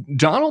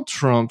 Donald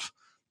Trump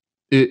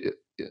is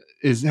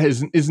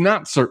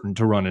not certain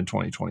to run in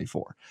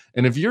 2024.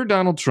 And if you're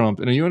Donald Trump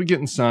and you want to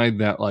get inside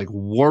that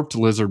warped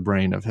lizard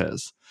brain of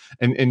his,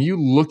 and you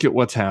look at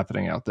what's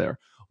happening out there,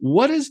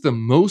 what is the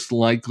most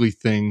likely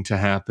thing to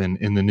happen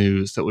in the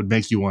news that would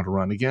make you want to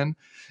run again?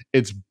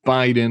 It's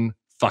Biden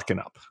fucking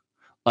up.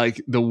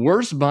 like the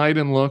worse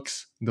Biden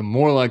looks, the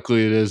more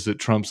likely it is that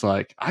Trump's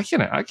like, I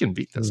can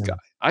beat this guy.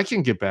 I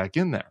can get back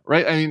in there,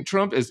 right? I mean,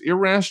 Trump, as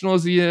irrational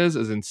as he is,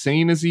 as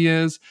insane as he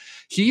is,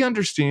 he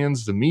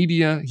understands the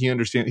media. He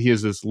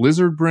has this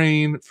lizard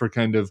brain for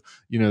kind of,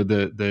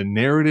 the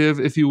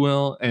narrative, if you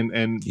will,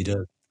 and He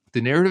does.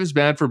 the narrative is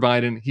bad for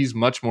Biden. He's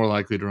much more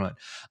likely to run.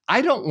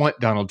 I don't want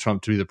Donald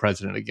Trump to be the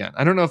president again.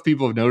 I don't know if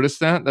people have noticed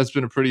that. That's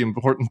been a pretty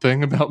important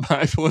thing about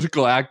my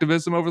political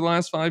activism over the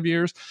last 5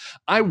 years.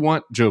 I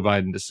want Joe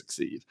Biden to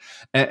succeed.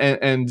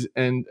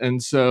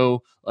 And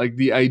so like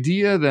the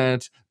idea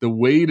that the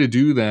way to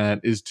do that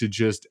is to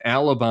just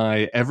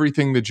alibi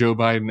everything that Joe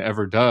Biden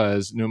ever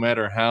does, no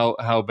matter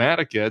how bad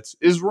it gets,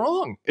 is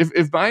wrong. If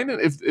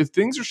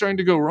things are starting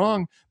to go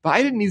wrong,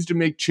 Biden needs to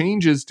make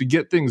changes to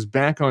get things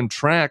back on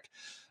track,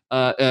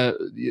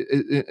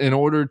 in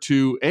order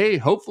to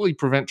hopefully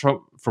prevent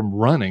Trump from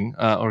running,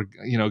 or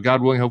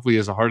God willing, hopefully he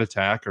has a heart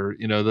attack, or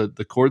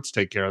the courts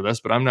take care of this.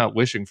 But I'm not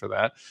wishing for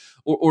that.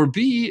 Or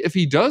B, if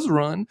he does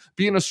run,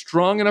 be in a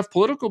strong enough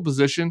political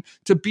position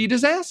to beat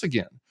his ass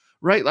again.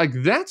 Right, like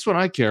that's what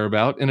I care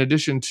about. In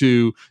addition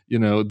to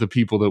the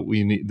people that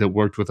we need that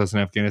worked with us in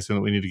Afghanistan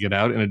that we need to get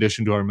out. In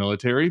addition to our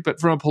military,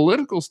 but from a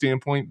political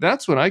standpoint,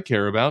 that's what I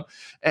care about.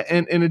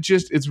 And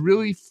it's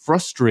really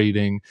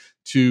frustrating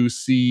to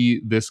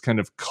see this kind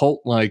of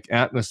cult-like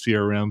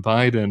atmosphere around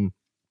Biden.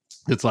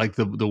 It's like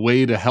the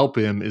way to help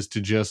him is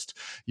to just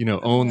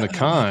own the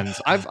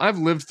cons. I've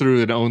lived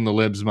through an own the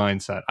libs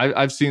mindset.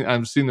 I've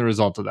seen the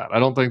result of that. I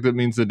don't think that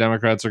means the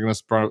Democrats are going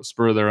to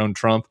spur their own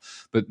Trump,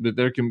 but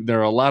there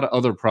are a lot of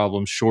other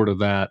problems short of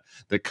that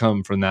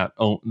come from that.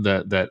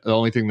 That the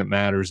only thing that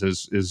matters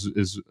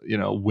is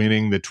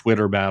winning the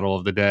Twitter battle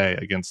of the day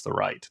against the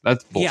right.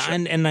 That's bullshit.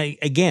 Yeah, and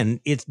again,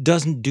 it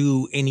doesn't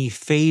do any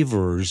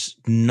favors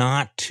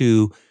not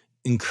to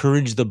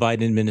encourage the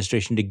Biden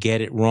administration to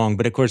get it wrong.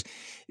 But of course,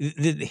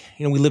 we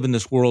live in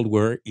this world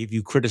where if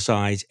you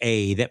criticize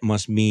A, that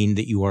must mean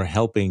that you are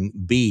helping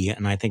B,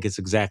 and I think it's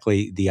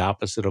exactly the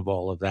opposite of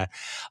all of that.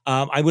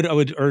 I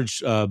would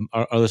urge our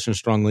listeners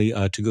strongly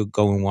to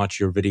go and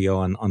watch your video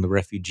on the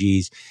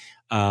refugees.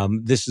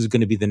 This is going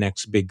to be the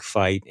next big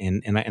fight,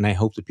 and I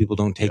hope that people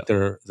don't take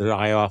their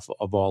eye off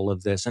of all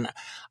of this. And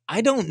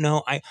I don't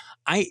know.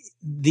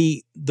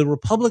 The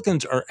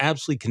Republicans are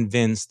absolutely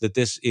convinced that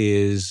this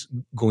is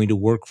going to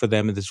work for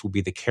them, and this will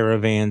be the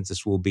caravans,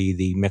 this will be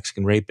the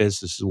Mexican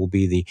rapists, this will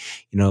be the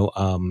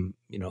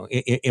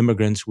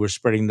immigrants who are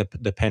spreading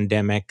the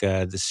pandemic,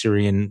 the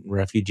Syrian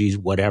refugees,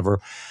 whatever.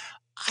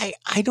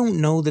 I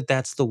don't know that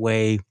that's the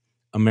way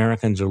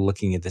Americans are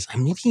looking at this.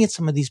 I'm looking at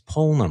some of these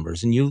poll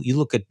numbers, and you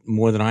look at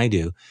more than I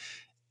do.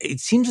 It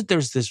seems that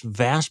there's this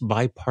vast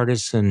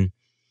bipartisan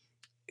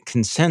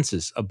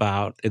consensus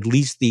about at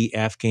least the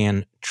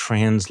Afghan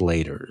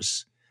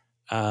translators.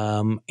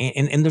 And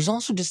there's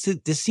also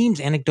just, this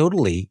seems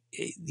anecdotally,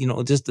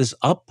 just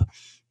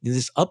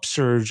this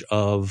upsurge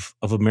of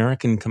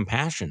American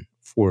compassion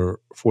for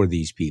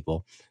these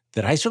people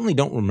that I certainly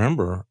don't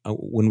remember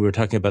when we were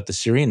talking about the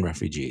Syrian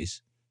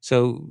refugees.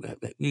 So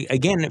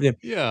again,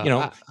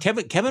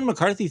 Kevin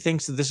McCarthy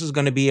thinks that this is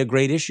going to be a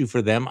great issue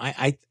for them.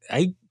 I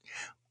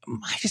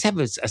just have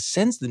a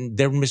sense that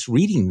they're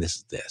misreading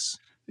this.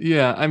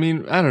 Yeah, I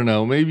mean, I don't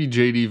know. Maybe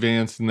J.D.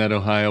 Vance in that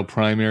Ohio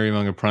primary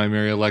among a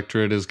primary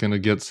electorate is going to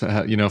get,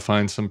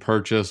 find some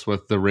purchase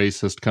with the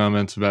racist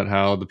comments about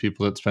how the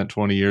people that spent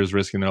 20 years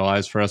risking their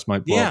lives for us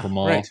might blow up a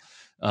mall. Right.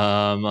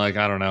 I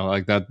don't know,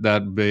 like that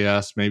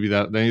BS. Maybe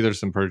there's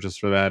some purchase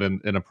for that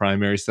in a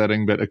primary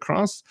setting, but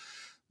across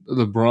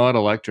the broad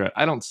electorate,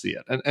 I don't see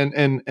it.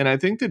 And I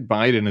think that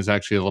Biden is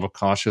actually a little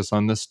cautious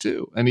on this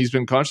too. And he's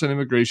been cautious on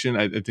immigration.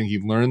 I think he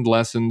learned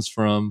lessons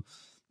from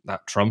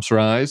Trump's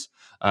rise.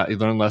 He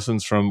learned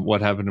lessons from what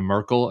happened to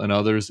Merkel and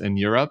others in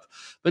Europe.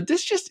 But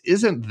this just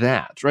isn't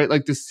that, right?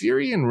 Like the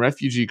Syrian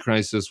refugee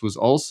crisis was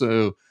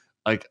also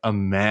like a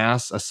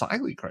mass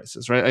asylum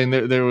crisis, right? And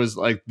there was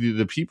like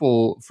the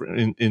people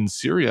in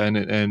Syria and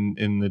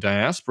in the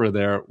diaspora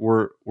there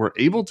were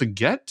able to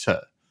get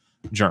to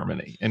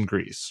Germany and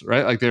Greece,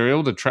 right? Like they were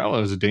able to travel.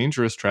 It was a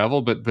dangerous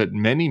travel, but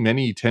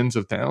many tens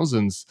of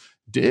thousands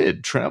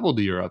did travel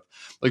to Europe.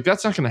 Like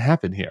that's not going to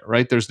happen here,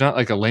 right? There's not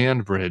like a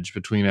land bridge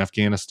between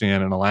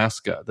Afghanistan and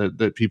Alaska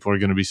that people are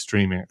going to be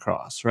streaming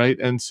across, right?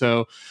 And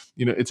so,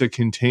 it's a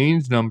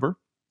contained number.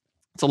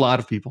 It's a lot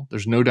of people.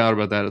 There's no doubt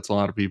about that. It's a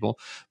lot of people,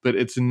 but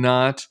it's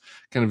not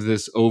kind of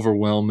this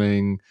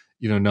overwhelming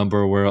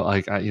number where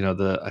like,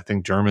 I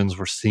think Germans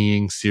were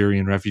seeing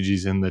Syrian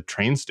refugees in the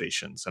train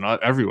stations and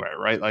everywhere,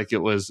 right? Like it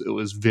was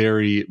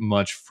very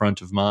much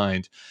front of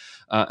mind.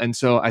 And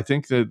so I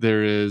think that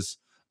there is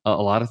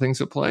a lot of things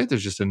at play.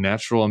 There's just a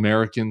natural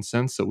American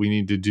sense that we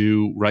need to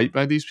do right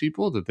by these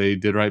people, that they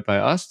did right by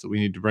us, that we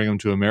need to bring them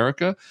to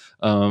America.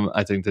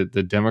 I think that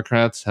the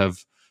Democrats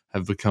have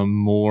have become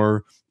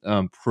more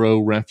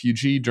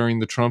pro-refugee during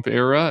the Trump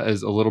era,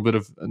 as a little bit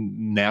of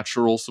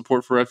natural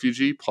support for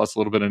refugee plus a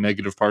little bit of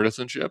negative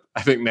partisanship.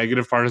 I think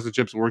negative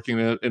partisanship is working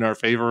in our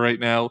favor right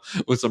now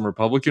with some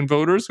Republican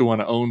voters who want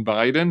to own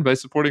Biden by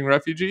supporting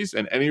refugees,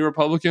 and any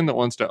Republican that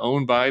wants to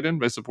own Biden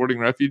by supporting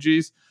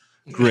refugees,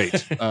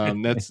 great.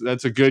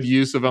 That's a good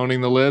use of owning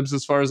the libs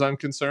as far as I'm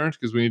concerned,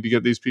 because we need to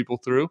get these people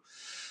through.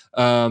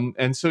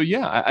 And so,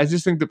 yeah, I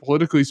just think that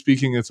politically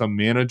speaking, it's a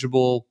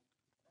manageable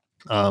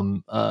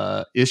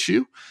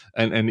issue,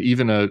 and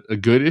even a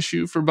good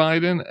issue for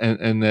Biden,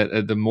 and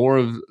that the more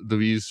of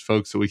these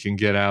folks that we can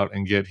get out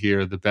and get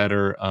here, the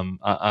better.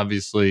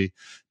 Obviously,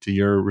 to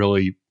your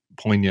really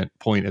poignant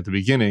point at the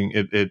beginning,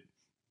 it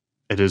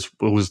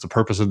was the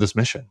purpose of this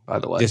mission, by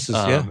the way. This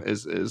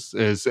is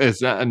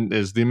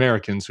is the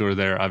Americans who are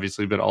there,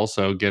 obviously, but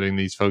also getting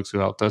these folks who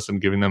helped us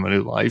and giving them a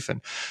new life,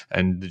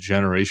 and the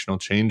generational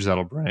change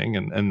that'll bring,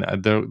 and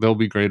they'll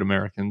be great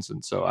Americans.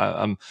 And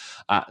so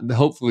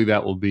hopefully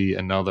that will be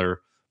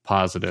another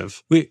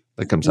positive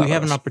that comes out. We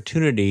have an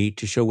opportunity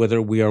to show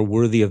whether we are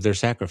worthy of their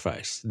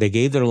sacrifice. They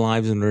gave their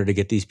lives in order to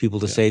get these people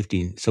to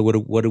safety. So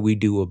what do we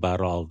do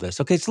about all of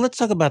this? Okay, so let's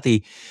talk about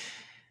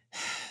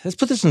let's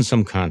put this in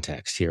some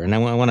context here, and I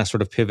want to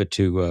sort of pivot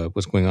to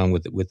what's going on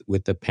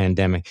with the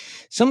pandemic.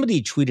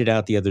 Somebody tweeted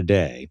out the other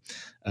day,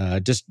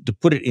 just to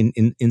put it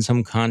in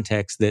some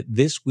context, that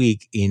this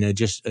week, in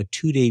just a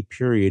 2-day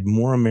period,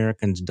 more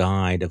Americans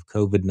died of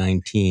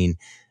COVID-19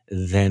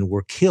 than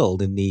were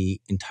killed in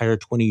the entire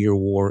 20-year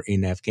war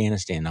in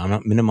Afghanistan. Now, I'm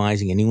not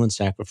minimizing anyone's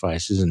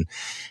sacrifices, and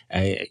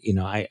I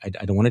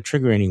don't want to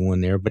trigger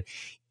anyone there, but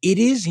it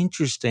is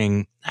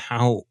interesting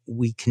how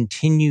we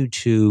continue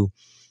to.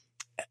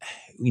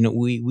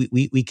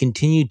 We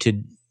continue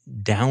to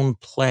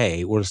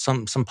downplay, or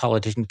some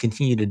politicians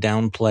continue to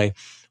downplay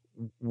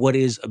what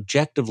is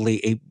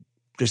objectively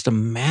just a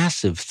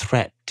massive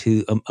threat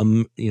to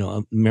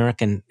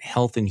American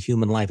health and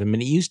human life. I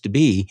mean, it used to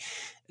be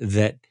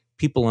that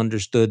people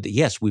understood that,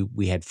 yes,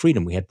 we had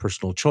freedom, we had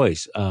personal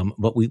choice,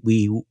 but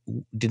we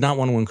did not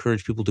want to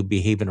encourage people to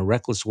behave in a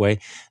reckless way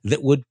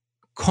that would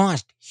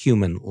cost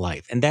human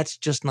life. And that's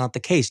just not the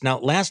case. Now,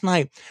 last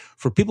night,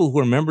 for people who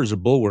are members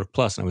of Bulwark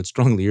Plus, and I would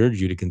strongly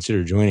urge you to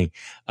consider joining,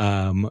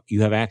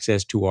 you have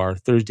access to our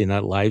Thursday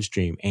night live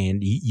stream.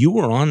 And you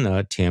were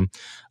on, Tim,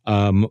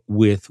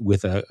 with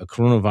a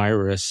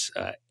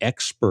coronavirus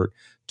expert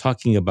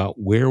talking about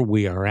where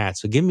we are at.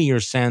 So give me your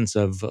sense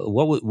of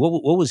what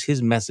was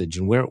his message,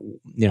 and where,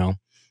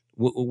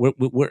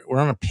 we're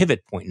on a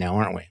pivot point now,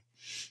 aren't we?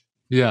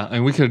 Yeah,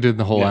 and we could have did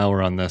the whole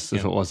hour on this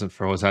if it wasn't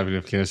for what's happening in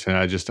Afghanistan.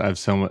 I have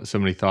so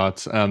many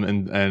thoughts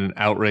and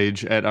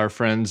outrage at our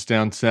friends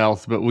down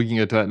south, but we can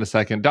get to that in a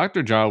second.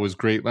 Dr. Jha was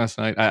great last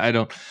night.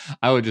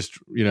 I would just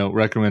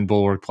recommend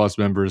Bulwark Plus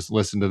members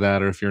listen to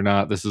that, or if you're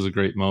not, this is a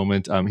great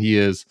moment. He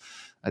is,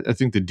 I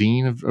think, the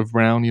dean of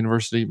Brown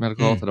University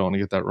Medical Health. I don't want to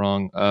get that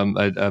wrong.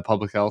 At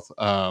Public Health,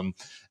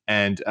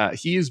 and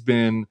he has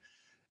been.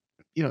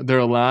 There are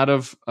a lot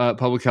of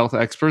public health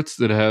experts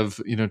that have,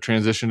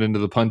 transitioned into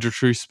the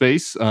punditry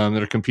space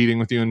that are competing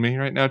with you and me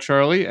right now,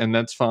 Charlie, and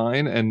that's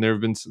fine. And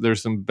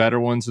there's some better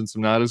ones and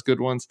some not as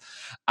good ones.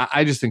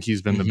 I just think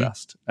he's been the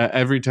best.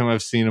 Every time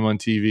I've seen him on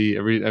TV,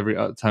 every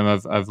time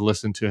I've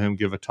listened to him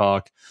give a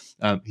talk,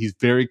 he's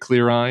very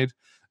clear-eyed,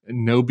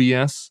 no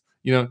BS.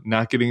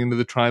 Not getting into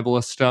the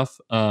tribalist stuff.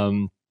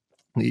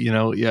 He's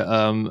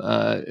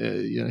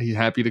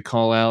happy to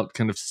call out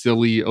kind of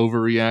silly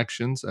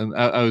overreactions. And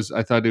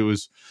I thought it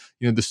was,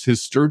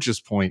 his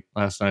Sturgis point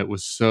last night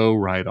was so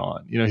right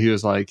on. He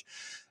was like,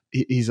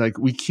 he's like,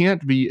 we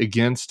can't be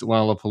against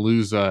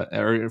Lollapalooza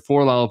or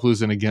for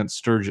Lollapalooza and against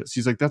Sturgis.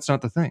 He's like, that's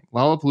not the thing.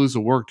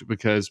 Lollapalooza worked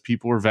because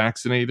people were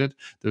vaccinated.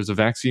 There's a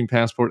vaccine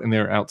passport and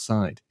they're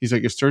outside. He's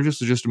like, if Sturgis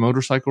was just a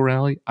motorcycle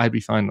rally, I'd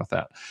be fine with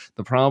that.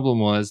 The problem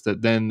was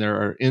that then there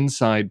are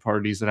inside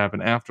parties that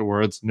happen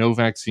afterwards, no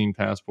vaccine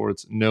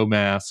passports, no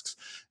masks,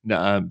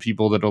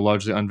 people that are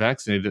largely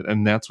unvaccinated.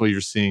 And that's why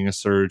you're seeing a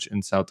surge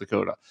in South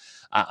Dakota.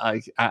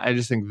 I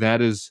just think that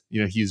is,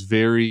 he's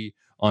very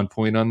on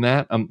point on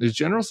that. His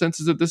general sense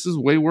is that this is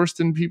way worse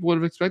than people would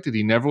have expected.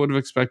 He never would have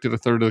expected a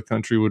third of the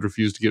country would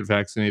refuse to get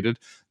vaccinated.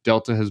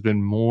 Delta has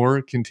been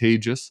more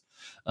contagious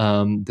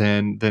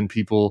than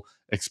people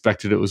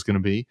expected it was going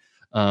to be.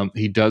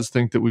 He does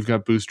think that we've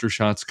got booster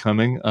shots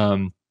coming.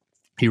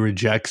 He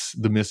rejects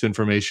the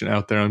misinformation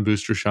out there on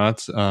booster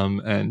shots.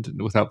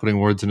 And without putting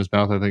words in his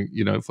mouth, I think,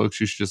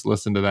 folks, you should just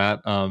listen to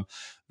that.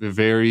 They're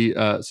very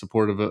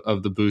supportive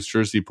of the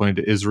boosters. He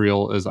pointed to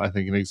Israel as, I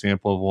think, an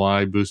example of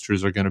why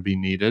boosters are going to be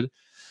needed.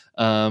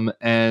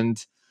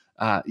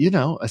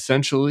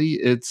 Essentially,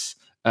 it's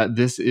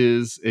this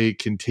is a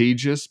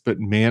contagious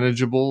but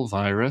manageable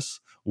virus,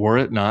 were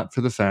it not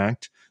for the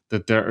fact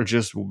that there are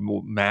just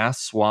mass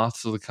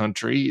swaths of the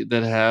country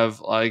that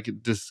have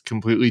just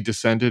completely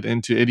descended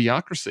into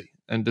idiocracy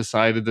and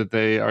decided that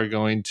they are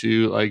going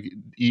to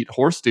eat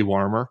horse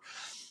dewormer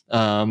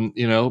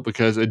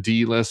because a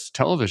D-list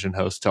television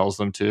host tells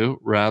them to,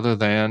 rather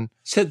than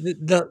So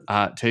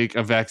take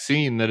a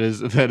vaccine that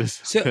has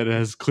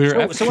clear so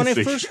efficacy. when I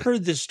first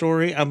heard this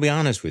story, I'll be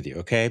honest with you,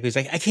 okay? Because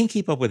I can't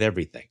keep up with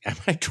everything.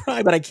 I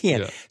try, but I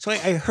can't. Yeah. So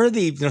I heard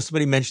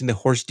somebody mentioned the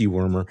horse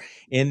dewormer,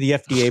 and the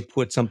FDA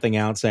put something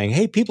out saying,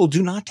 "Hey, people,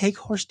 do not take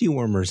horse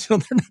dewormers.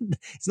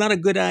 It's not a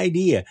good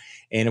idea."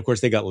 And of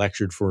course, they got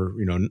lectured for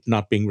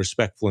not being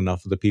respectful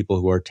enough of the people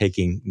who are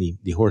taking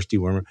the horse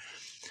dewormer.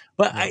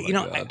 But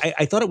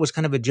I thought it was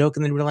kind of a joke,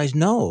 and then realized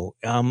no,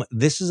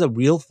 this is a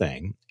real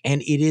thing,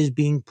 and it is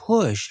being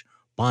pushed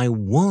by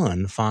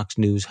one Fox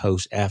News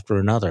host after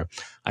another.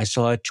 I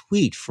saw a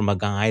tweet from a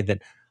guy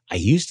that I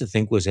used to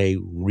think was a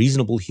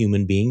reasonable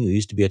human being who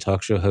used to be a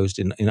talk show host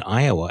in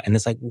Iowa, and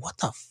it's like,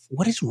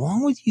 what is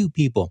wrong with you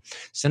people?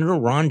 Senator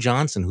Ron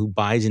Johnson, who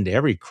buys into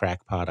every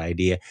crackpot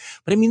idea,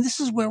 but I mean, this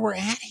is where we're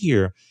at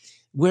here,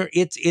 where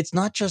it's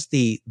not just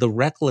the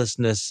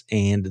recklessness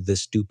and the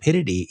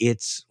stupidity.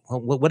 It's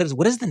what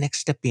is the next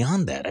step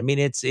beyond that? I mean,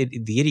 the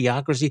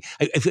idiocracy.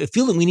 I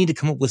feel that we need to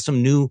come up with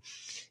some new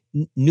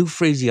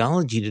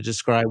phraseology to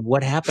describe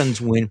what happens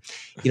when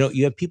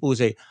you have people who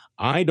say,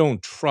 I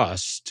don't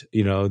trust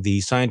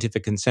the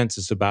scientific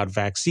consensus about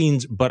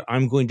vaccines, but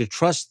I'm going to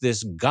trust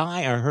this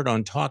guy I heard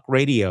on talk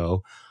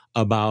radio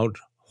about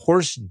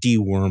horse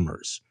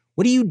dewormers.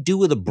 What do you do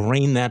with a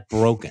brain that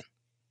broken?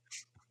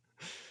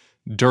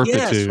 Derpitude.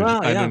 Yes,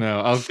 well, I don't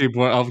know.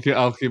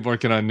 I'll keep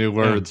working on new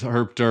words.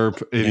 Herp,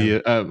 derp,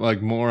 idiot,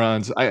 like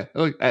morons.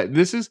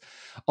 This is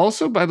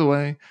also, by the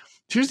way,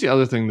 here's the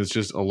other thing that's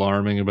just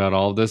alarming about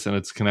all of this, and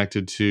it's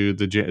connected to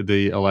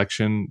the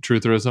election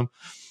trutherism.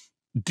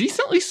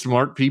 Decently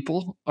smart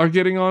people are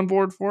getting on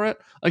board for it.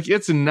 Like,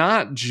 it's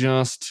not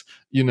just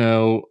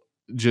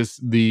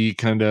just the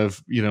kind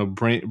of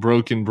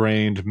broken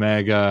brained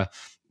MAGA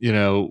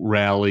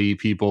rally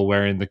people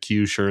wearing the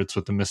Q shirts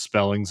with the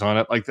misspellings on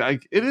it. Like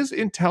it is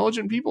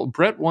intelligent people.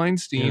 Brett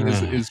Weinstein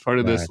is part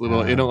of this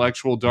little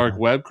intellectual dark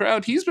web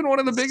crowd. He's been one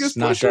of the biggest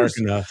pushers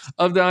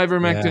of the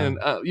ivermectin.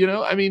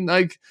 I mean,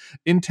 like,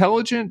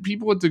 intelligent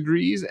people with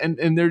degrees, and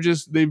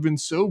they've been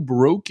so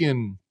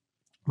broken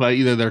by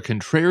either their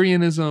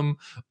contrarianism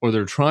or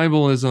their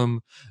tribalism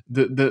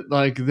that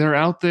like they're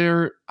out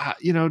there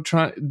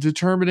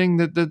determining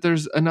that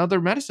there's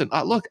another medicine.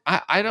 Look,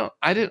 I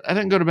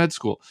didn't go to med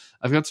school.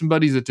 I've got some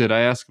buddies that did.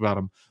 I asked about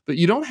them, but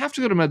you don't have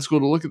to go to med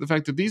school to look at the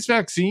fact that these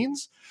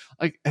vaccines,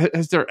 like,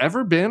 has there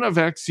ever been a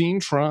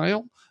vaccine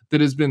trial that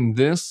has been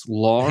this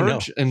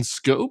large in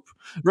scope,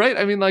 right?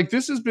 I mean, like,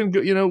 this has been,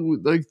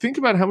 like, think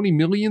about how many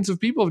millions of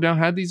people have now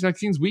had these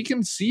vaccines. We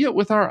can see it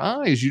with our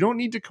eyes. You don't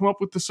need to come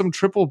up with some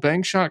triple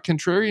bank shot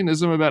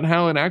contrarianism about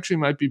how it actually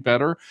might be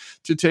better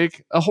to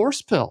take a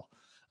horse pill.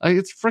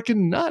 It's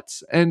freaking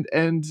nuts, and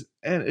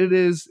it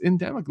is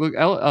endemic. Look,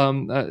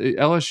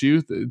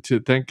 LSU, to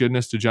thank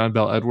goodness to John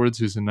Bell Edwards,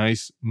 who's a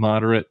nice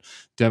moderate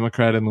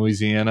Democrat in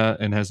Louisiana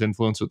and has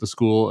influence with the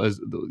school.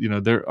 As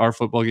our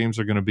football games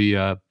are going to be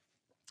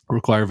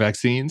require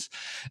vaccines,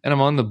 and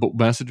I'm on the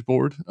message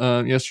board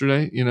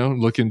yesterday,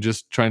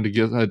 trying to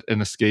get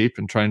an escape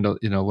and trying to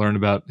learn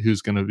about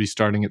who's going to be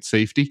starting at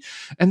safety,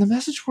 and the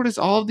message board is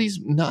all of these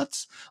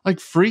nuts like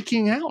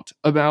freaking out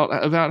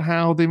about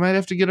how they might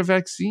have to get a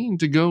vaccine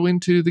to go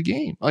into the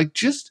game. Like,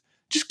 just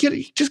get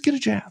a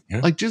jab.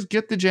 Like, just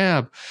get the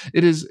jab.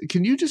 It is.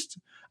 Can you just?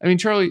 I mean,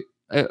 Charlie,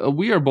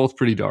 we are both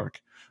pretty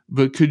dark,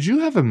 but could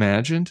you have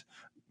imagined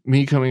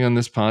me coming on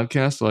this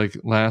podcast like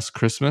last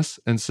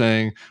Christmas and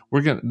saying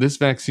this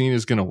vaccine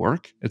is gonna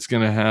work, it's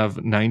gonna have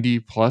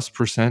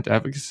 90+%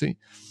 efficacy,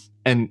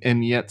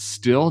 and yet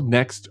still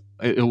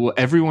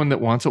everyone that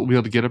wants it will be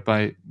able to get it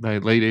by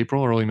late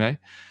April, early May,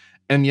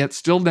 and yet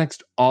still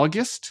next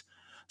August,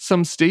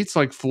 some states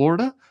like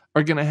Florida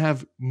are going to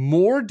have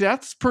more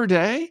deaths per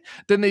day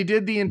than they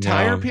did the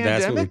entire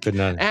pandemic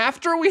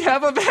after we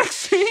have a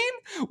vaccine?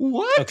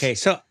 What? Okay,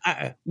 so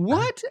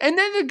what? And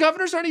then the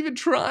governors aren't even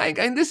trying.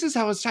 And this is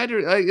how it's tighter.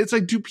 It's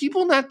like, do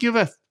people not give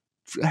a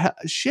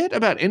shit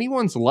about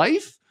anyone's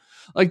life?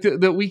 Like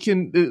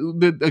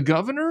that a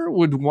governor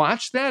would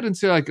watch that and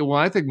say, like, well,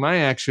 I think my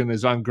action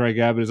is on Greg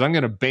Abbott is I'm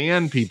going to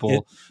ban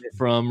people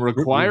from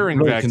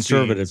requiring vaccines.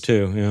 Conservative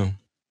too, yeah.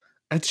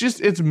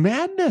 It's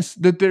madness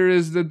that there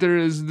is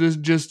this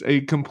just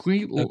a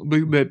complete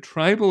that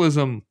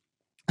tribalism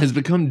has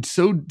become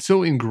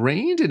so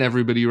ingrained in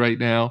everybody right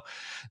now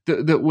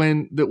that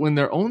when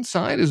their own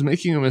side is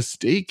making a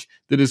mistake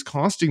that is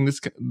costing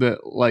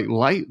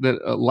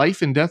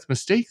life and death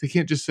mistake, they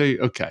can't just say,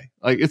 okay,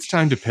 like, it's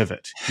time to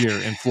pivot here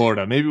in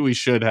Florida. Maybe we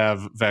should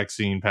have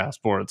vaccine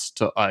passports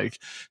to, like,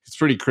 it's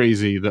pretty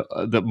crazy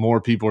that more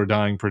people are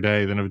dying per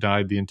day than have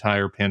died the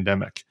entire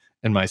pandemic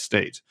in my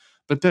state.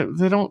 But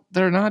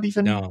they're not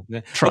even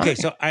trying. Okay,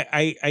 so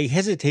I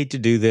hesitate to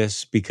do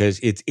this because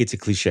it's a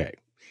cliche,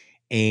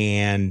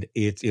 and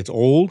it's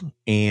old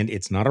and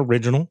it's not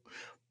original,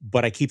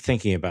 but I keep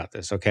thinking about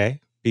this,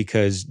 okay?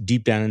 Because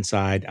deep down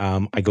inside,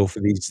 I go for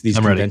these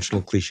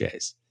conventional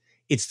cliches.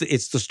 It's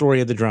the story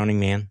of the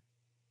drowning man.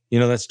 You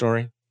know that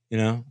story? I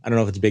don't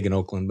know if it's big in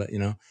Oakland, but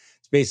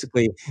it's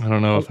basically. I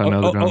don't know if I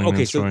know the Drowning Okay.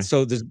 Man story.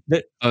 So there's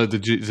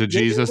the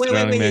Jesus, the wait,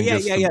 Drowning Man yeah,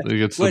 gets yeah, yeah.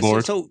 gets the Well,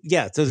 board. so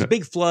there's a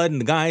big flood, and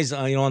the guys,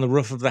 on the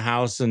roof of the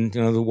house, and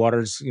the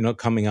water's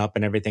coming up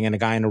and everything, and a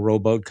guy in a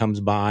rowboat comes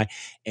by,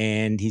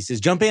 and he says,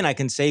 "Jump in, I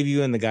can save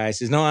you." And the guy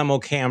says, "No, I'm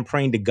okay. I'm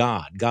praying to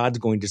God. God's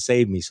going to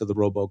save me." So the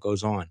rowboat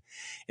goes on,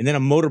 and then a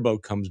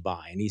motorboat comes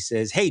by, and he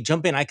says, "Hey,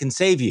 jump in, I can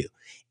save you."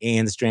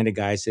 And the stranded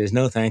guy says,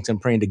 "No, thanks. I'm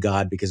praying to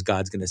God because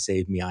God's going to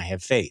save me. I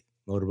have faith."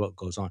 Motorboat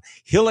goes on.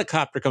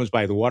 Helicopter comes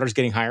by. The water's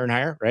getting higher and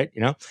higher, right?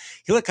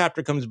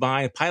 Helicopter comes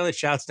by. Pilot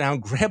shouts down,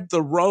 "Grab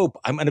the rope.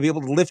 I'm going to be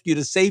able to lift you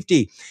to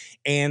safety."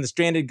 And the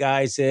stranded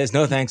guy says,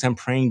 "No, thanks. I'm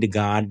praying to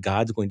God.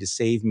 God's going to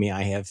save me.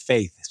 I have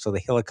faith." So the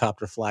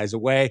helicopter flies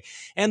away,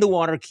 and the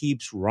water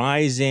keeps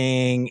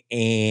rising,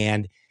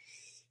 and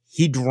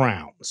he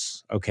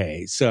drowns.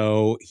 Okay.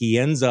 So he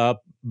ends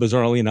up,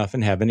 bizarrely enough,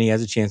 in heaven. He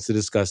has a chance to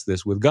discuss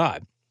this with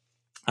God.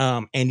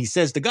 And he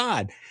says to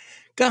God,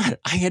 "God,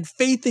 I had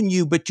faith in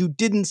you, but you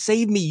didn't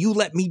save me. You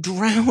let me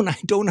drown. I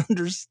don't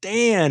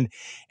understand."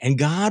 And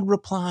God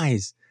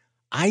replies,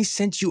 "I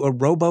sent you a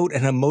rowboat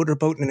and a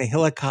motorboat and a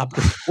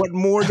helicopter. What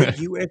more did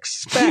you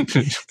expect?"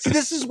 See,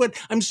 this is what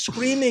I'm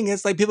screaming.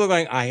 It's like people are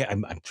going,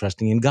 I'm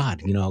trusting in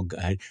God.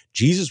 God,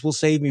 Jesus will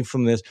save me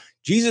from this.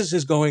 Jesus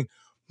is going,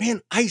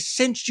 "Man, I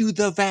sent you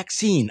the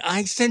vaccine.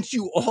 I sent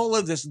you all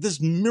of this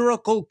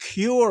miracle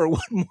cure.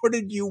 What more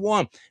did you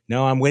want?"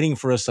 "No, I'm waiting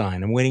for a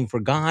sign. I'm waiting for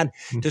God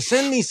to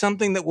send me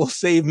something that will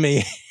save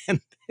me."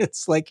 And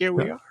it's like, here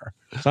we are.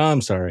 So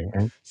I'm sorry.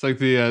 It's like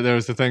there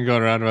was a thing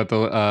going around about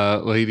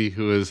the lady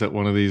who was at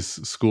one of these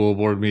school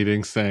board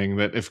meetings saying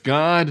that if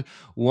God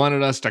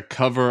wanted us to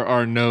cover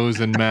our nose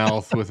and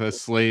mouth with a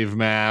slave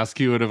mask,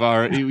 he would have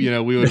already,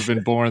 we would have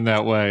been born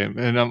that way.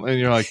 And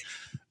you're like,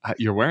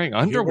 you're wearing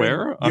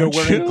underwear? You're aren't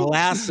wearing you?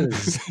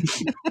 glasses.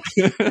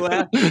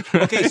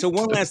 Okay, so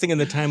one last thing in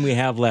the time we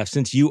have left,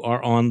 since you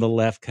are on the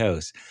left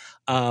coast.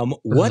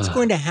 What's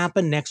going to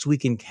happen next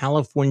week in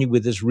California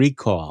with this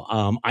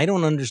recall? I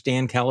don't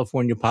understand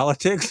California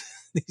politics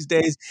these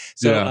days.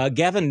 So Yeah.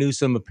 Gavin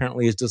Newsom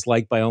apparently is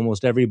disliked by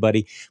almost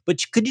everybody.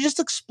 But could you just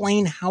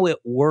explain how it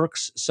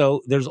works?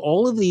 So there's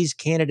all of these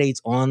candidates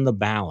on the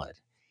ballot.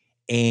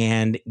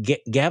 And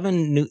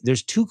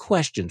there's two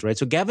questions, right?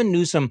 So Gavin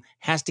Newsom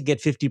has to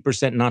get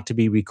 50% not to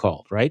be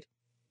recalled, right?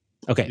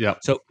 Okay.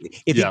 Yep. So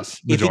if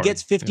he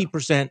gets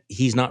 50%,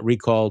 he's not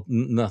recalled.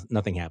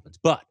 Nothing happens.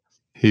 But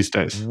he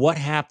stays. What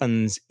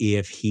happens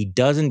if he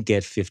doesn't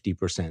get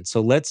 50%?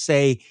 So let's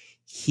say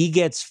he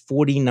gets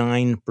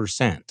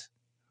 49%.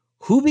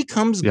 Who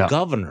becomes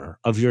governor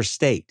of your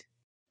state?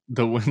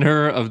 The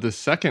winner of the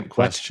second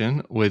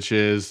question, which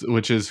is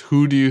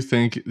who do you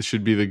think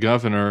should be the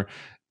governor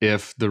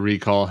if the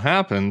recall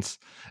happens?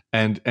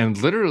 And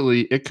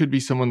literally it could be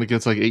someone that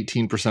gets like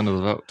 18% of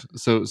the vote.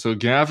 So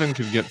Gavin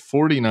could get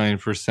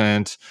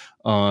 49%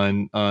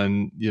 on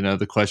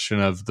the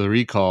question of the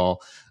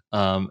recall.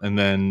 And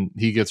then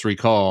he gets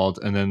recalled,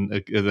 and then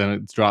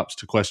it drops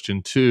to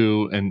question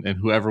 2, and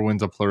whoever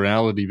wins a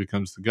plurality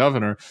becomes the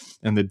governor.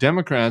 And the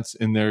Democrats,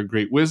 in their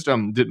great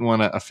wisdom, didn't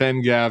want to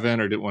offend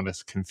Gavin or didn't want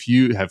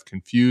to have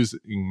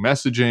confusing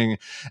messaging,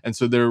 and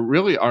so there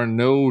really are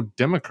no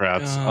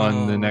Democrats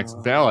on the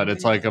next ballot.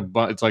 It's like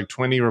it's like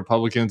 20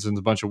 Republicans and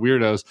a bunch of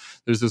weirdos.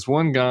 There's this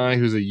one guy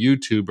who's a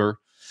YouTuber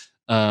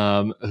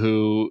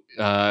who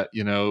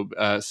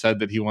said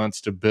that he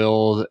wants to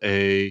build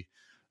a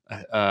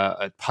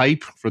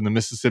pipe from the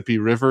Mississippi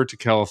River to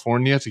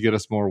California to get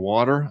us more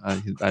water.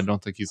 I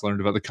don't think he's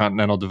learned about the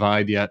Continental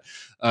Divide yet,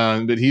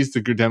 but he's the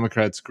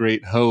Democrats'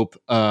 great hope.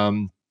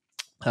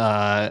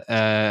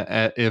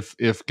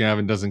 If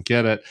Gavin doesn't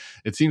get it,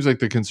 it seems like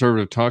the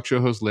conservative talk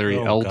show host Larry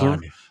Elder,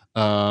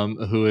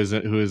 who is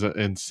an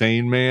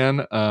insane man,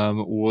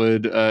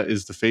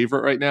 is the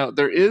favorite right now.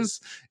 There is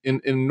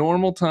in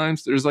normal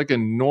times, there's like a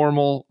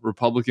normal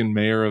Republican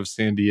mayor of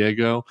San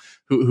Diego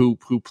who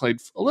played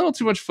a little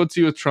too much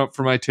footsie with Trump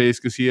for my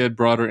taste because he had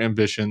broader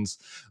ambitions,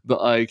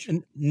 but like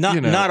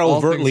not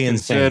overtly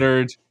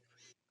insane.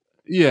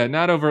 Yeah,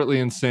 not overtly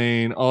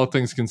insane. All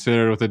things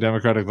considered, with the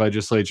Democratic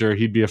legislature,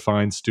 he'd be a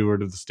fine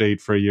steward of the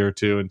state for a year or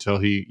two until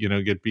he,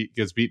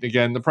 gets beaten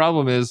again. The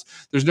problem is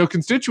there's no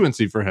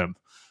constituency for him,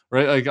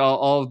 right? Like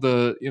all of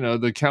the,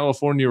 the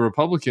California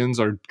Republicans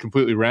are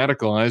completely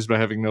radicalized by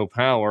having no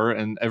power,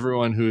 and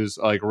everyone who's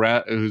like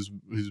who's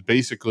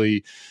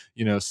basically,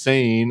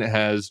 sane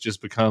has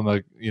just become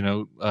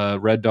a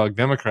red dog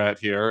Democrat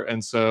here,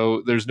 and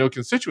so there's no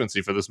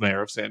constituency for this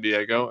mayor of San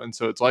Diego, and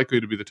so it's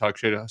likely to be the talk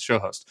show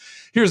host.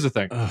 Here's the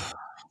thing.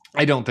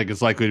 I don't think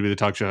it's likely to be the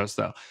talk show host,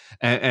 though,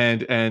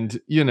 and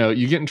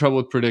you get in trouble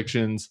with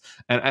predictions.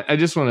 And I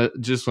just want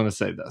to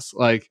say this: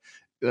 like,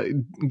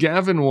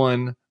 Gavin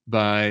won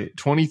by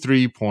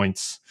 23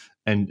 points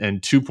and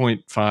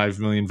 2.5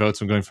 million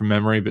votes. I'm going from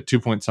memory, but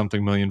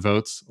 2-point-something million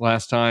votes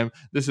last time.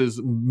 This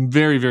is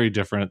very, very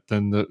different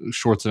than the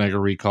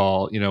Schwarzenegger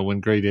recall. When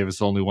Gray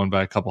Davis only won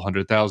by a couple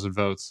 100,000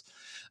 votes.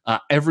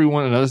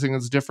 Another thing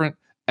that's different.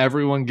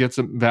 Everyone gets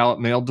a ballot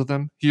mailed to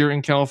them here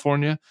in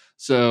California.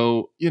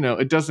 So,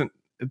 it doesn't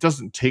it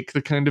doesn't take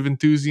the kind of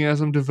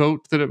enthusiasm to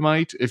vote that it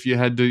might if you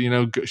had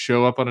to,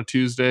 show up on a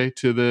Tuesday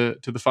to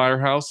the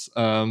firehouse.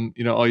 All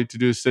you have to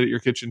do is sit at your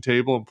kitchen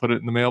table and put it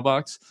in the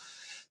mailbox.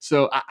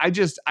 So I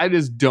just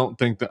don't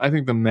think that. I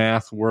think the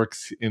math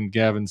works in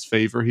Gavin's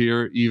favor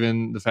here,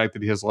 even the fact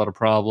that he has a lot of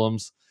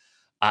problems.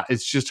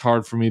 It's just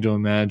hard for me to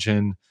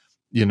imagine,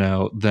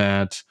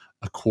 that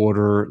a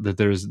quarter, that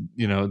there's,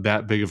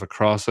 that big of a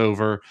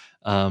crossover,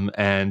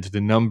 and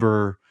the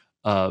number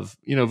of,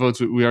 votes.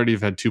 We already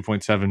have had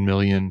 2.7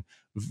 million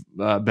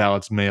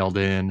ballots mailed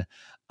in.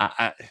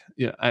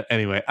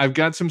 Anyway, I've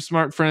got some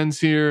smart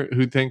friends here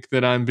who think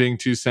that I'm being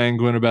too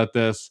sanguine about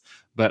this,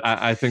 but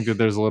I think that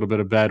there's a little bit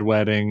of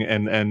bedwetting,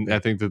 and I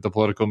think that the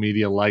political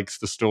media likes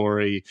the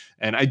story.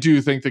 And I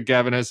do think that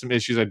Gavin has some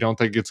issues. I don't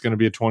think it's going to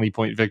be a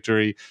 20-point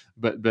victory,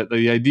 but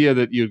the idea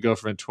that you'd go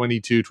from a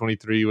 22,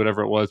 23,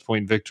 whatever it was,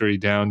 point victory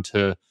down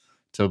to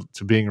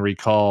being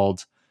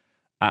recalled,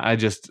 I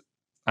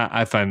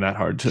find that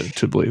hard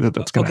to believe that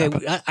that's going to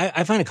happen.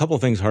 I find a couple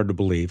of things hard to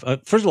believe.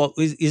 First of all,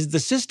 was the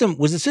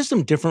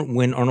system different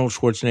when Arnold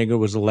Schwarzenegger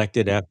was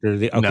elected after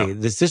the? Okay, No.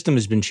 The system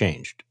has been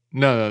changed.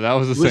 No, that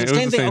was the same. It was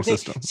the same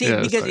system. See,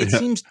 because it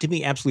seems to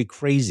me absolutely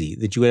crazy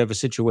that you would have a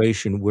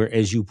situation where,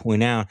 as you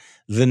point out,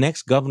 the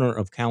next governor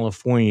of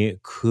California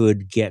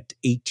could get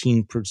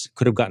 18%,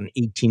 could have gotten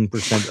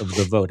 18% of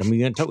the vote. I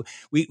mean,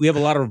 we have a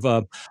lot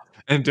of.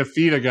 And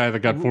defeat a guy that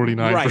got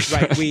 49%.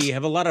 Right. We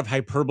have a lot of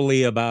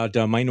hyperbole about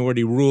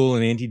minority rule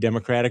and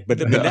anti-democratic, but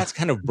that's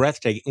kind of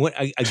breathtaking.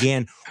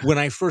 When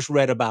I first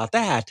read about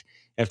that,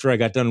 after I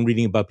got done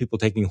reading about people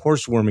taking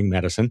horse-worming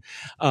medicine,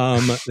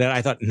 that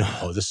I thought,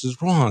 no, this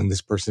is wrong.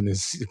 This person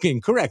is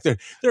incorrect.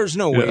 There's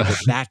no way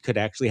that could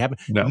actually happen.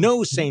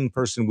 No sane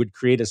person would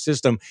create a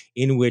system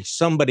in which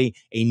somebody,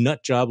 a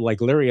nut job like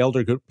Larry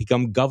Elder, could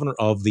become governor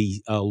of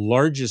the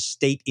largest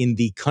state in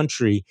the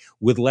country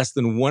with less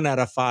than 1 out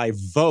of 5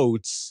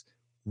 votes.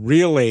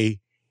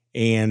 Really?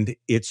 And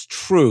it's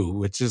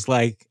true. It's just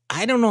like,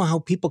 I don't know how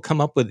people come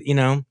up with,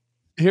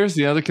 Here's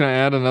the other. Can I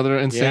add another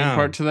insane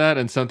part to that,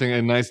 and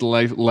a nice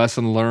life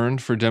lesson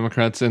learned for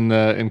Democrats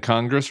in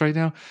Congress right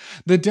now?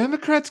 The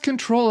Democrats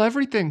control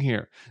everything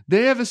here.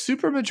 They have a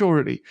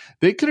supermajority.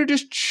 They could have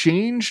just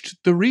changed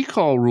the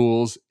recall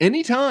rules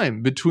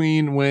anytime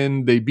between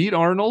when they beat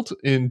Arnold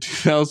in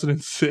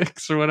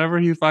 2006 or whatever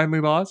he finally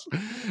lost,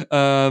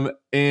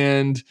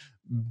 and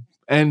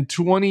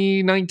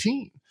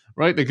 2019.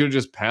 Right, they could have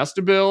just passed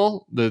a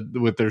bill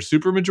with their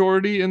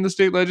supermajority in the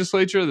state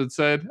legislature that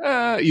said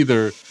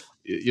either.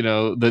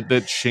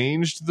 That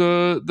changed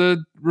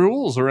the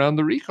rules around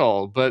the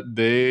recall, but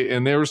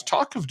there was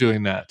talk of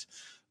doing that,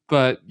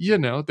 but they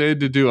had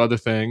to do other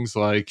things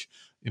like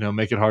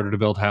make it harder to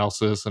build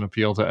houses and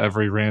appeal to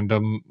every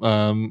random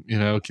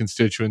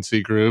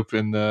constituency group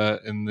in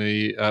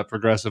the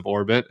progressive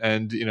orbit,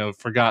 and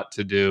forgot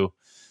to do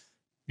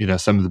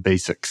some of the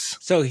basics.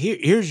 So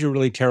here's your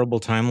really terrible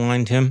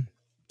timeline, Tim.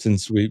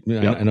 Since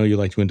I know you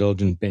like to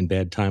indulge in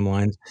bad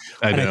timelines,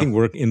 I think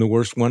we're in the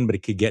worst one, but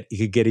it could get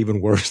even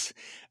worse.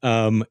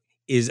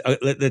 Let's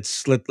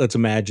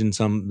imagine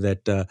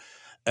that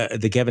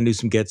Gavin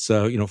Newsom gets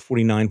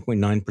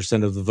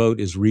 49.9% of the vote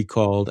is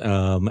recalled,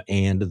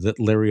 and that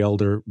Larry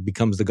Elder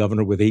becomes the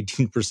governor with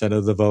 18%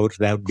 of the vote.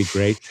 That would be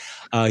great.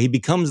 He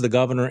becomes the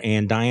governor,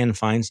 and Dianne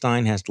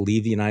Feinstein has to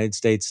leave the United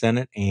States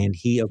Senate, and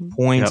he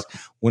appoints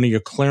one of your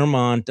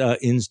Claremont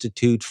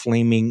Institute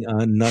flaming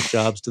nut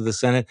jobs to the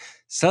Senate.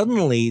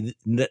 Suddenly,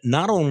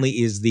 not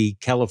only is the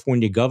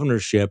California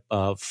governorship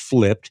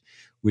flipped,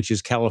 which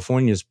is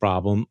California's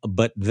problem,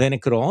 but then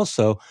it could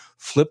also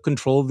flip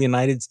control of the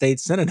United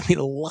States Senate. I mean,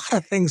 a lot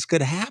of things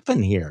could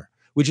happen here,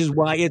 which is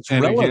why it's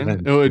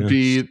relevant. It would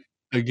be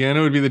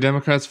the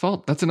Democrats'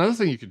 fault. That's another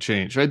thing you could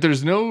change, right?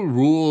 There's no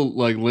rule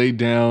laid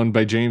down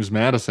by James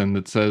Madison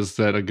that says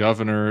that a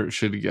governor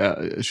should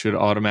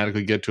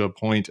automatically get to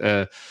appoint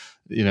to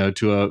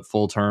a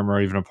full term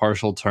or even a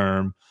partial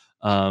term.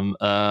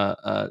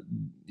 A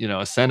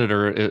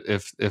senator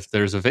if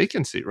there's a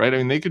vacancy, right? I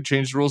mean, they could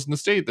change the rules in the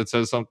state that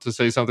says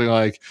something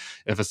like,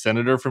 if a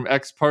senator from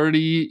X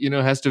party,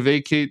 has to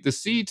vacate the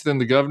seat, then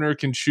the governor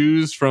can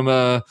choose from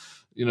a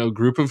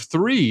group of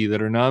 3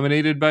 that are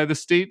nominated by the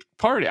state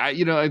party.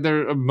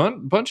 There are a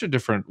bunch of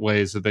different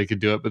ways that they could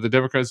do it, but the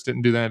Democrats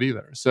didn't do that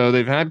either. So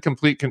they've had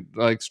complete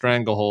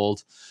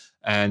stranglehold.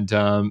 And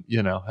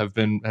have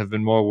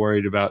been more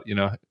worried about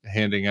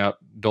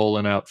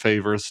doling out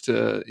favors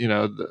to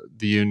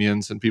the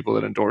unions and people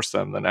that endorse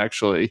them than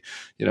actually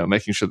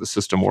making sure the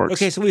system works.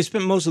 Okay, so we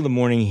spent most of the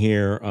morning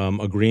here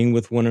agreeing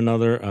with one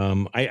another.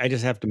 I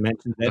just have to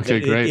mention that.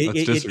 Okay, great.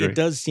 Let's disagree. It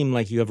does seem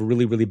like you have a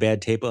really, really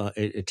bad take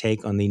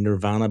on the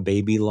Nirvana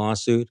baby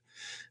lawsuit.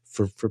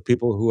 For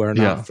people who are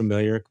not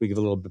familiar, can we give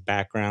a little bit of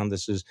background?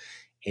 This is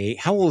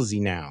how old is he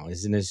now?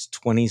 Is in his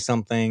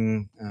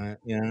 20-something?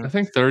 I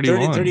think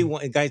 31.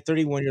 31. Guy,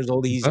 31 years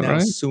old. He's now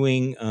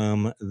suing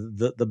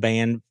the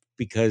band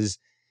because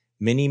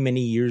many,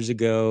 many years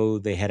ago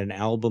they had an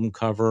album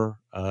cover.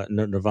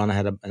 Nirvana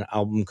had an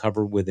album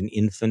cover with an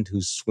infant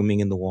who's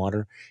swimming in the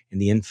water,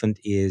 and the infant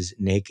is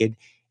naked.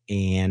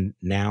 And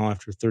now,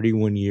 after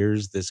 31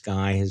 years, this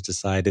guy has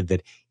decided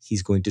that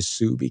he's going to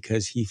sue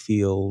because he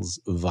feels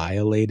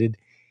violated.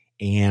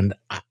 And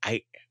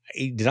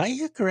did I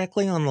hear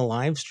correctly on the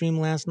live stream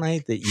last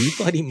night that you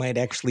thought he might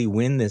actually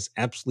win this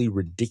absolutely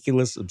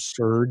ridiculous,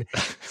 absurd,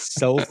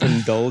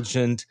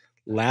 self-indulgent,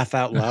 laugh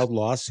out loud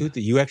lawsuit,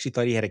 that you actually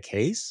thought he had a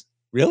case?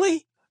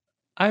 Really?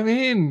 I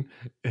mean,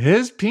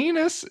 his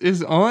penis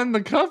is on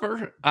the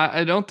cover.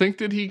 I don't think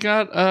that he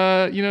got,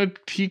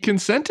 he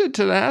consented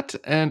to that.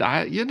 And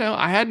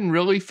I hadn't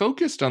really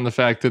focused on the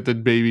fact that the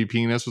baby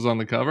penis was on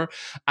the cover.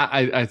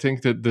 I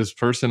think that this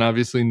person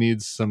obviously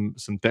needs some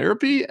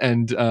therapy,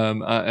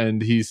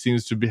 and he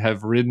seems to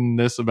have ridden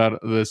about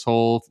this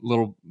whole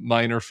little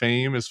minor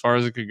fame as far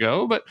as it could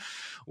go. But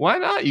why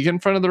not? You get in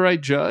front of the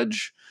right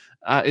judge.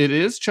 It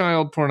is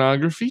child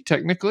pornography,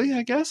 technically,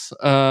 I guess.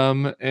 I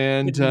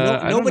don't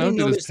know.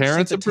 Did his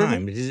parents at the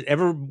time?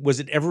 Was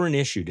it ever an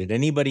issue? Did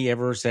anybody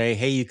ever say,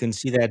 "Hey, you can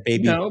see that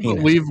baby"? No,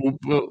 penis?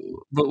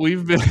 but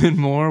we've been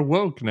more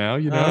woke now,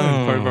 and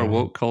part of our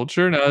woke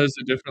culture now. There's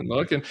a different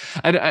look, and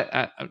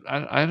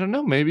I don't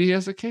know. Maybe he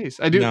has a case.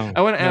 I do. No,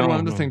 I want to add one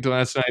other thing to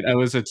last night. I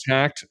was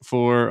attacked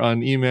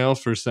on email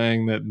for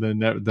saying that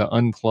the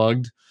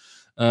unplugged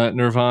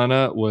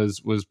Nirvana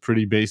was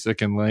pretty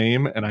basic and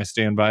lame, and I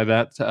stand by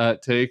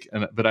that take.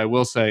 But I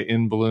will say,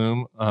 In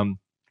Bloom,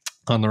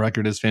 on the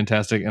record, is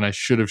fantastic, and I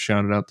should have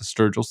shouted out the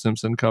Sturgill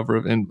Simpson cover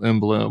of In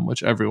Bloom,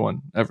 which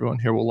everyone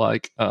here will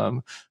like,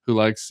 who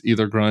likes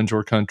either grunge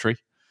or country.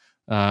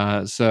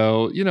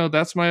 So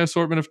that's my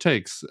assortment of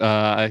takes.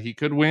 He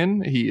could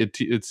win.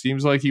 It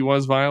seems like he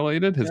was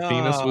violated. His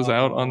penis was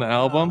out on the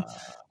album.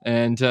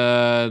 And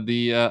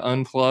the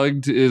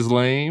Unplugged is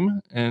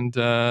lame, and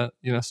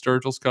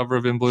Sturgill's cover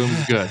of In Bloom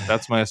is good.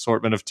 That's my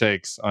assortment of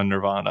takes on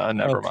Nirvana.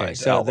 Nevermind.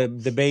 So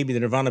the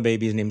Nirvana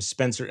baby, is named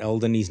Spencer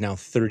Eldon. He's now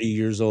 30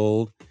 years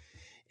old,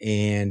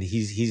 and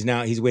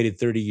he's waited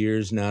 30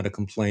 years now to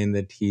complain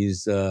that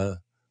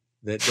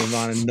that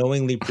Nirvana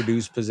knowingly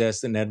produced,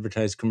 possessed, and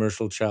advertised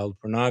commercial child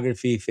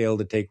pornography, failed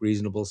to take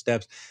reasonable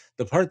steps.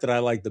 The part that I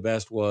liked the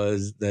best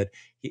was that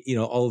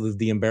all of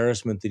the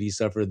embarrassment that he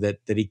suffered, that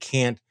he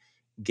can't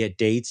get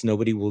dates.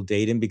 Nobody will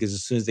date him because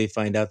as soon as they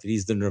find out that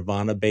he's the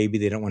Nirvana baby,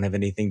 they don't want to have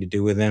anything to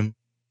do with him.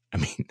 I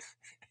mean,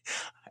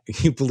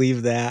 can you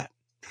believe that?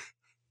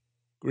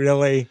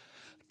 Really?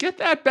 Get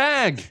that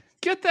bag.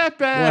 Get that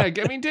bag.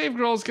 What? I mean, Dave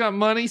Grohl's got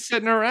money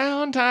sitting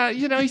around.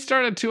 He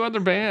started 2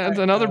 other bands,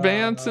 another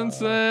band since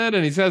then,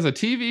 and he has a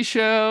TV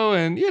show,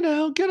 and get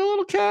a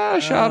little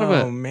cash out of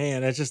it. Oh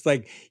man, it's just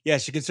like,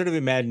 yes, you can sort of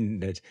imagine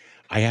that.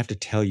 I have to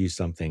tell you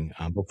something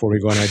before we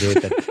go on our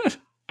date. That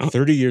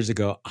 30 years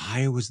ago,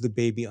 I was the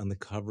baby on the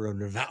cover of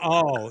Nirvana.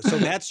 Oh, so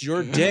that's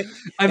your dick?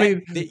 I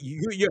mean,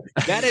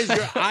 that is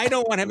your. I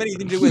don't want to have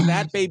anything to do with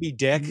that baby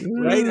dick,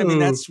 right? I mean,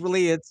 that's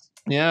really it's.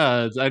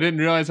 Yeah, I didn't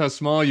realize how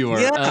small you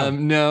are. Yeah.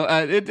 No,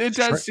 it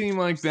does seem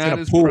like that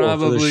is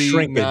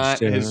probably not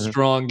his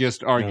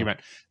strongest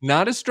argument.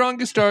 Not his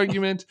strongest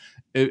argument.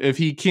 If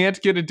he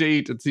can't get a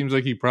date, it seems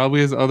like he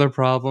probably has other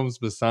problems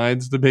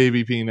besides the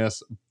baby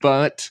penis.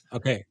 But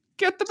okay.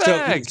 Get the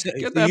bag.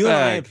 Get that you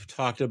bag. And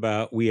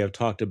we have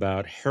talked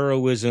about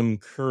heroism,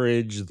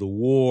 courage, the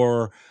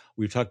war.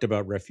 We've talked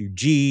about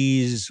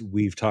refugees.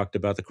 We've talked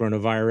about the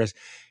coronavirus.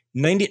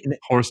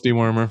 Horse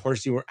dewormer.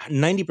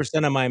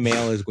 90% of my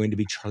mail is going to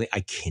be, Charlie, I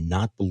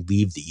cannot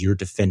believe that you're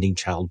defending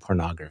child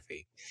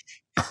pornography.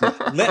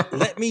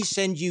 let me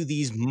send you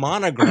these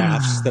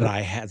monographs that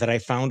I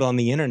found on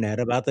the internet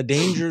about the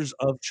dangers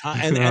of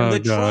and the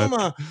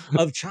trauma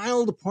of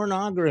child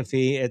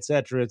pornography, et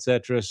cetera, et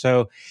cetera.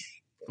 So.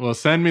 Well,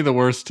 send me the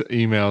worst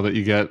email that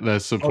you get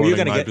that's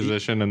supporting my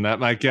position, and that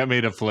might get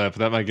me to flip.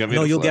 That might get me.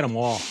 No, you'll get them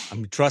all. I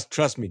mean,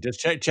 trust me. Just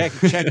check your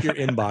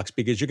inbox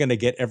because you're going to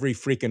get every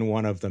freaking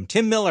one of them.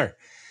 Tim Miller,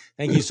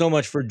 thank you so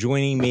much for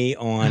joining me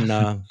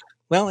on.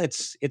 Well,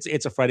 it's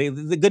a Friday.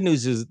 The good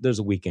news is there's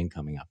a weekend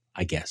coming up,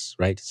 I guess,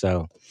 right?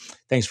 So,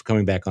 thanks for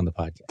coming back on the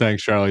podcast.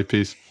 Thanks, Charlie.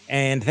 Peace.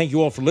 And thank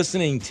you all for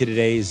listening to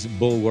today's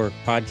Bulwark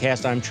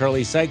podcast. I'm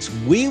Charlie Sykes.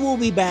 We will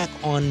be back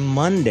on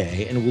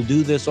Monday, and we'll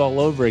do this all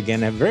over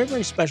again. A very,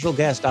 very special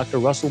guest, Dr.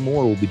 Russell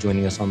Moore, will be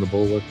joining us on the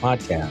Bulwark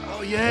podcast.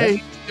 Oh,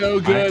 yay.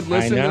 So good.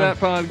 Listen to that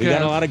podcast. We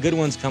got a lot of good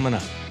ones coming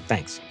up.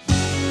 Thanks.